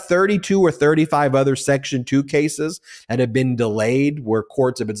there's about 32 or 35 other Section 2 cases that have been delayed where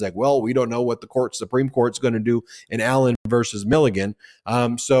courts have been like, well, we don't know what the Supreme Court's going to do in Allen versus Milligan.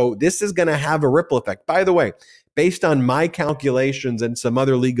 So this is going to have a ripple effect. By the way, based on my calculations and some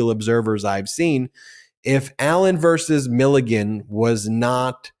other legal observers I've seen, if Allen versus Milligan was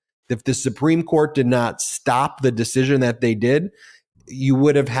not, if the Supreme Court did not stop the decision that they did, you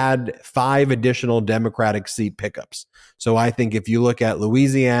would have had 5 additional Democratic seat pickups. So I think if you look at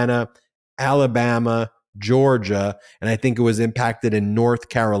Louisiana, Alabama, Georgia, and I think it was impacted in North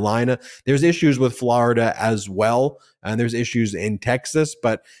Carolina, there's issues with Florida as well. And there's issues in Texas,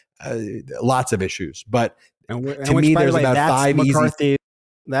 but lots of issues. But to me, there's about 5 easy.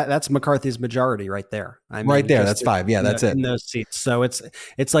 That's McCarthy's majority right there. I mean, right there, that's 5. Yeah, that's it. In those seats. So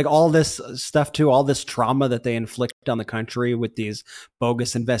it's like all this stuff too, all this trauma that they inflict on the country with these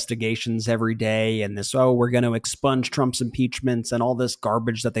bogus investigations every day, and this, we're going to expunge Trump's impeachments and all this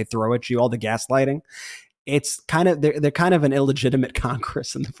garbage that they throw at you, all the gaslighting. It's kind of they're kind of an illegitimate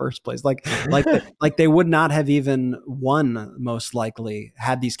Congress in the first place. Like they would not have even won most likely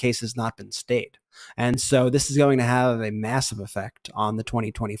had these cases not been stayed. And so this is going to have a massive effect on the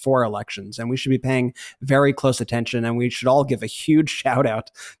 2024 elections. And we should be paying very close attention. And we should all give a huge shout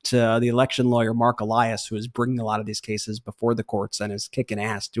out to the election lawyer, Mark Elias, who is bringing a lot of these cases before the courts and is kicking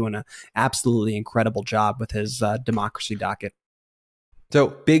ass, doing an absolutely incredible job with his democracy docket. So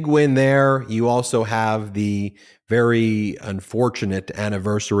big win there. You also have the very unfortunate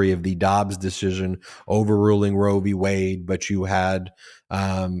anniversary of the Dobbs decision overruling Roe v. Wade, but you had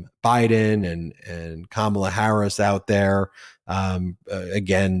Biden and Kamala Harris out there,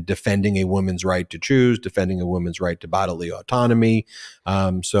 again, defending a woman's right to choose, defending a woman's right to bodily autonomy.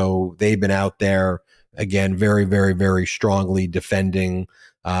 So they've been out there, again, very, very, very strongly defending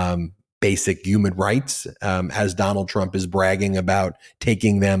basic human rights, as Donald Trump is bragging about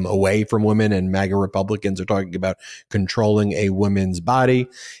taking them away from women, and MAGA Republicans are talking about controlling a woman's body.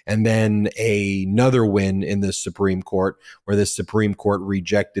 And then another win in the Supreme Court, where the Supreme Court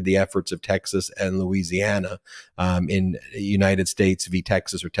rejected the efforts of Texas and Louisiana in United States v.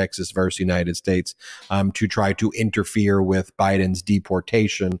 Texas, or Texas versus United States, to try to interfere with Biden's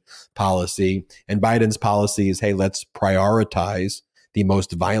deportation policy. And Biden's policy is, hey, let's prioritize the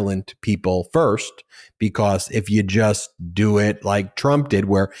most violent people first, because if you just do it like Trump did,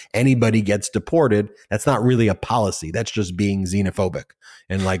 where anybody gets deported, that's not really a policy. That's just being xenophobic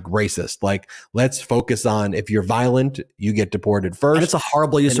and like racist. Like, let's focus on, if you're violent, you get deported first. And it's a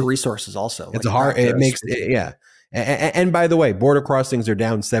horrible use of resources also. It's yeah. And by the way, border crossings are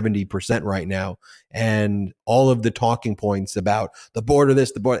down 70% right now. And all of the talking points about the border, the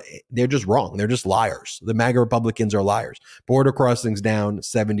border, they're just wrong. They're just liars. The MAGA Republicans are liars. Border crossings down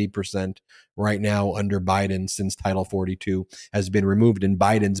 70% right now under Biden since Title 42 has been removed, and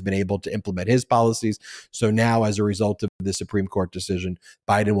Biden's been able to implement his policies. So now, as a result of the Supreme Court decision,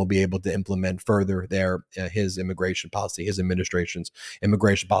 Biden will be able to implement further his immigration policy, his administration's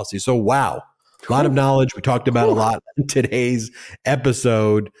immigration policy. So, wow. A lot of knowledge. We talked about a lot in today's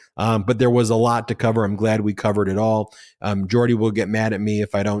episode, but there was a lot to cover. I'm glad we covered it all. Jordy will get mad at me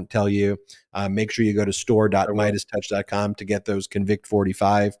if I don't tell you. Make sure you go to store.MeidasTouch.com to get those Convict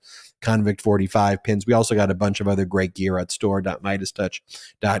 45 pins. We also got a bunch of other great gear at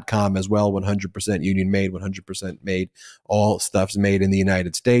store.MeidasTouch.com as well. 100% union made, 100% made. All stuff's made in the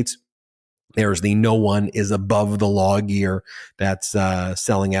United States. There's the No One is Above the Law gear that's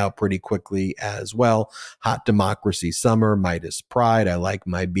selling out pretty quickly as well. Hot Democracy Summer, Midas Pride, I Like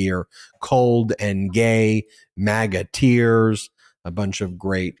My Beer Cold and Gay, MAGA Tears, a bunch of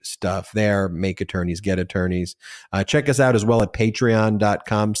great stuff there. Make attorneys, get attorneys. Check us out as well at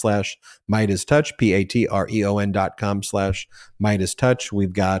patreon.com/MidasTouch, patreon.com/MidasTouch.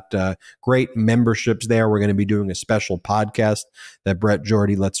 We've got great memberships there. We're going to be doing a special podcast that Brett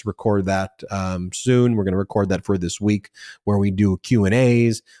Jordy, let's record that soon. We're going to record that for this week where we do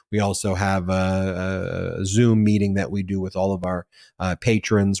Q&As. We also have a Zoom meeting that we do with all of our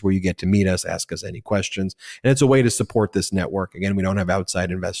patrons where you get to meet us, ask us any questions. And it's a way to support this network. Again, we don't have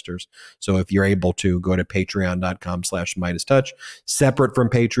outside investors. So if you're able to, go to patreon.com/MidasTouch. Separate from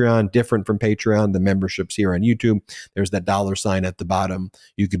Patreon, different from Patreon, the memberships here on YouTube. There's that $sign at the bottom.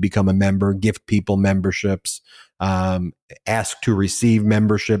 You could become a member, gift people memberships, ask to receive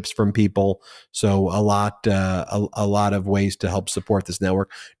memberships from people. So a lot of ways to help support this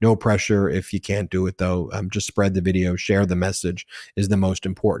network. No pressure if you can't do it though. Just spread the video, share the message is the most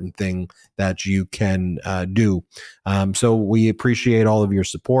important thing that you can do. So we appreciate all of your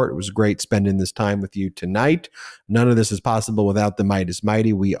support. It was great spending this time with you tonight. None of this is possible without the Meidas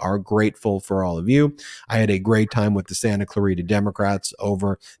Mighty. We are grateful for all of you. I had a great time with the Santa Clarita Democrats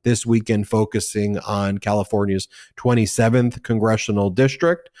over this weekend, focusing on California's 27th congressional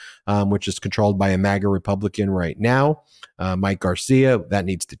district, which is controlled by a MAGA Republican right now, Mike Garcia. That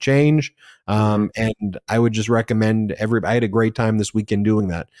needs to change. And I would just recommend I had a great time this weekend doing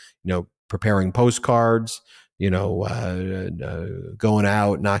that, preparing postcards, going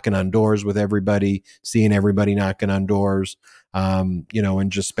out, knocking on doors with everybody, seeing everybody knocking on doors, and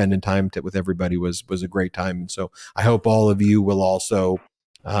just spending time with everybody was a great time. And so I hope all of you will also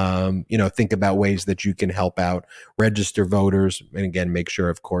think about ways that you can help out, register voters. And again, make sure,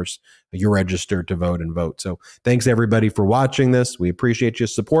 of course, you're registered to vote and vote. So thanks everybody for watching this. We appreciate you.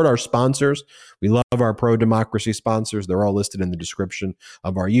 Support our sponsors. We love our pro-democracy sponsors. They're all listed in the description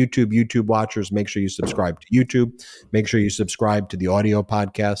of our YouTube watchers. Make sure you subscribe to YouTube. Make sure you subscribe to the audio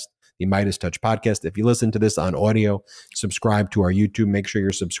podcast, the Meidas Touch podcast. If you listen to this on audio, subscribe to our YouTube. Make sure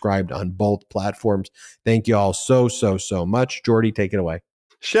you're subscribed on both platforms. Thank you all so much. Jordy, take it away.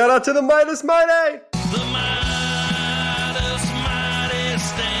 Shout out to the Meidas Mighty! The Meidas Mighty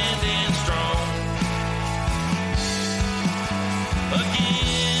standing strong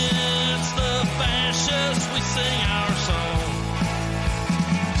against the fascists. We sing our song.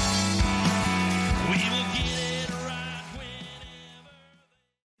 We will get it right whenever.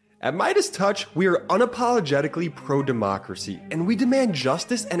 At Meidas Touch, we are unapologetically pro-democracy, and we demand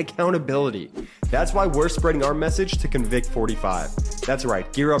justice and accountability. That's why we're spreading our message to Convict 45. That's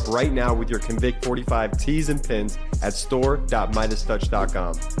right, gear up right now with your Convict 45 tees and pins at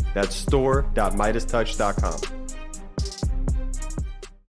store.MeidasTouch.com. That's store.MeidasTouch.com.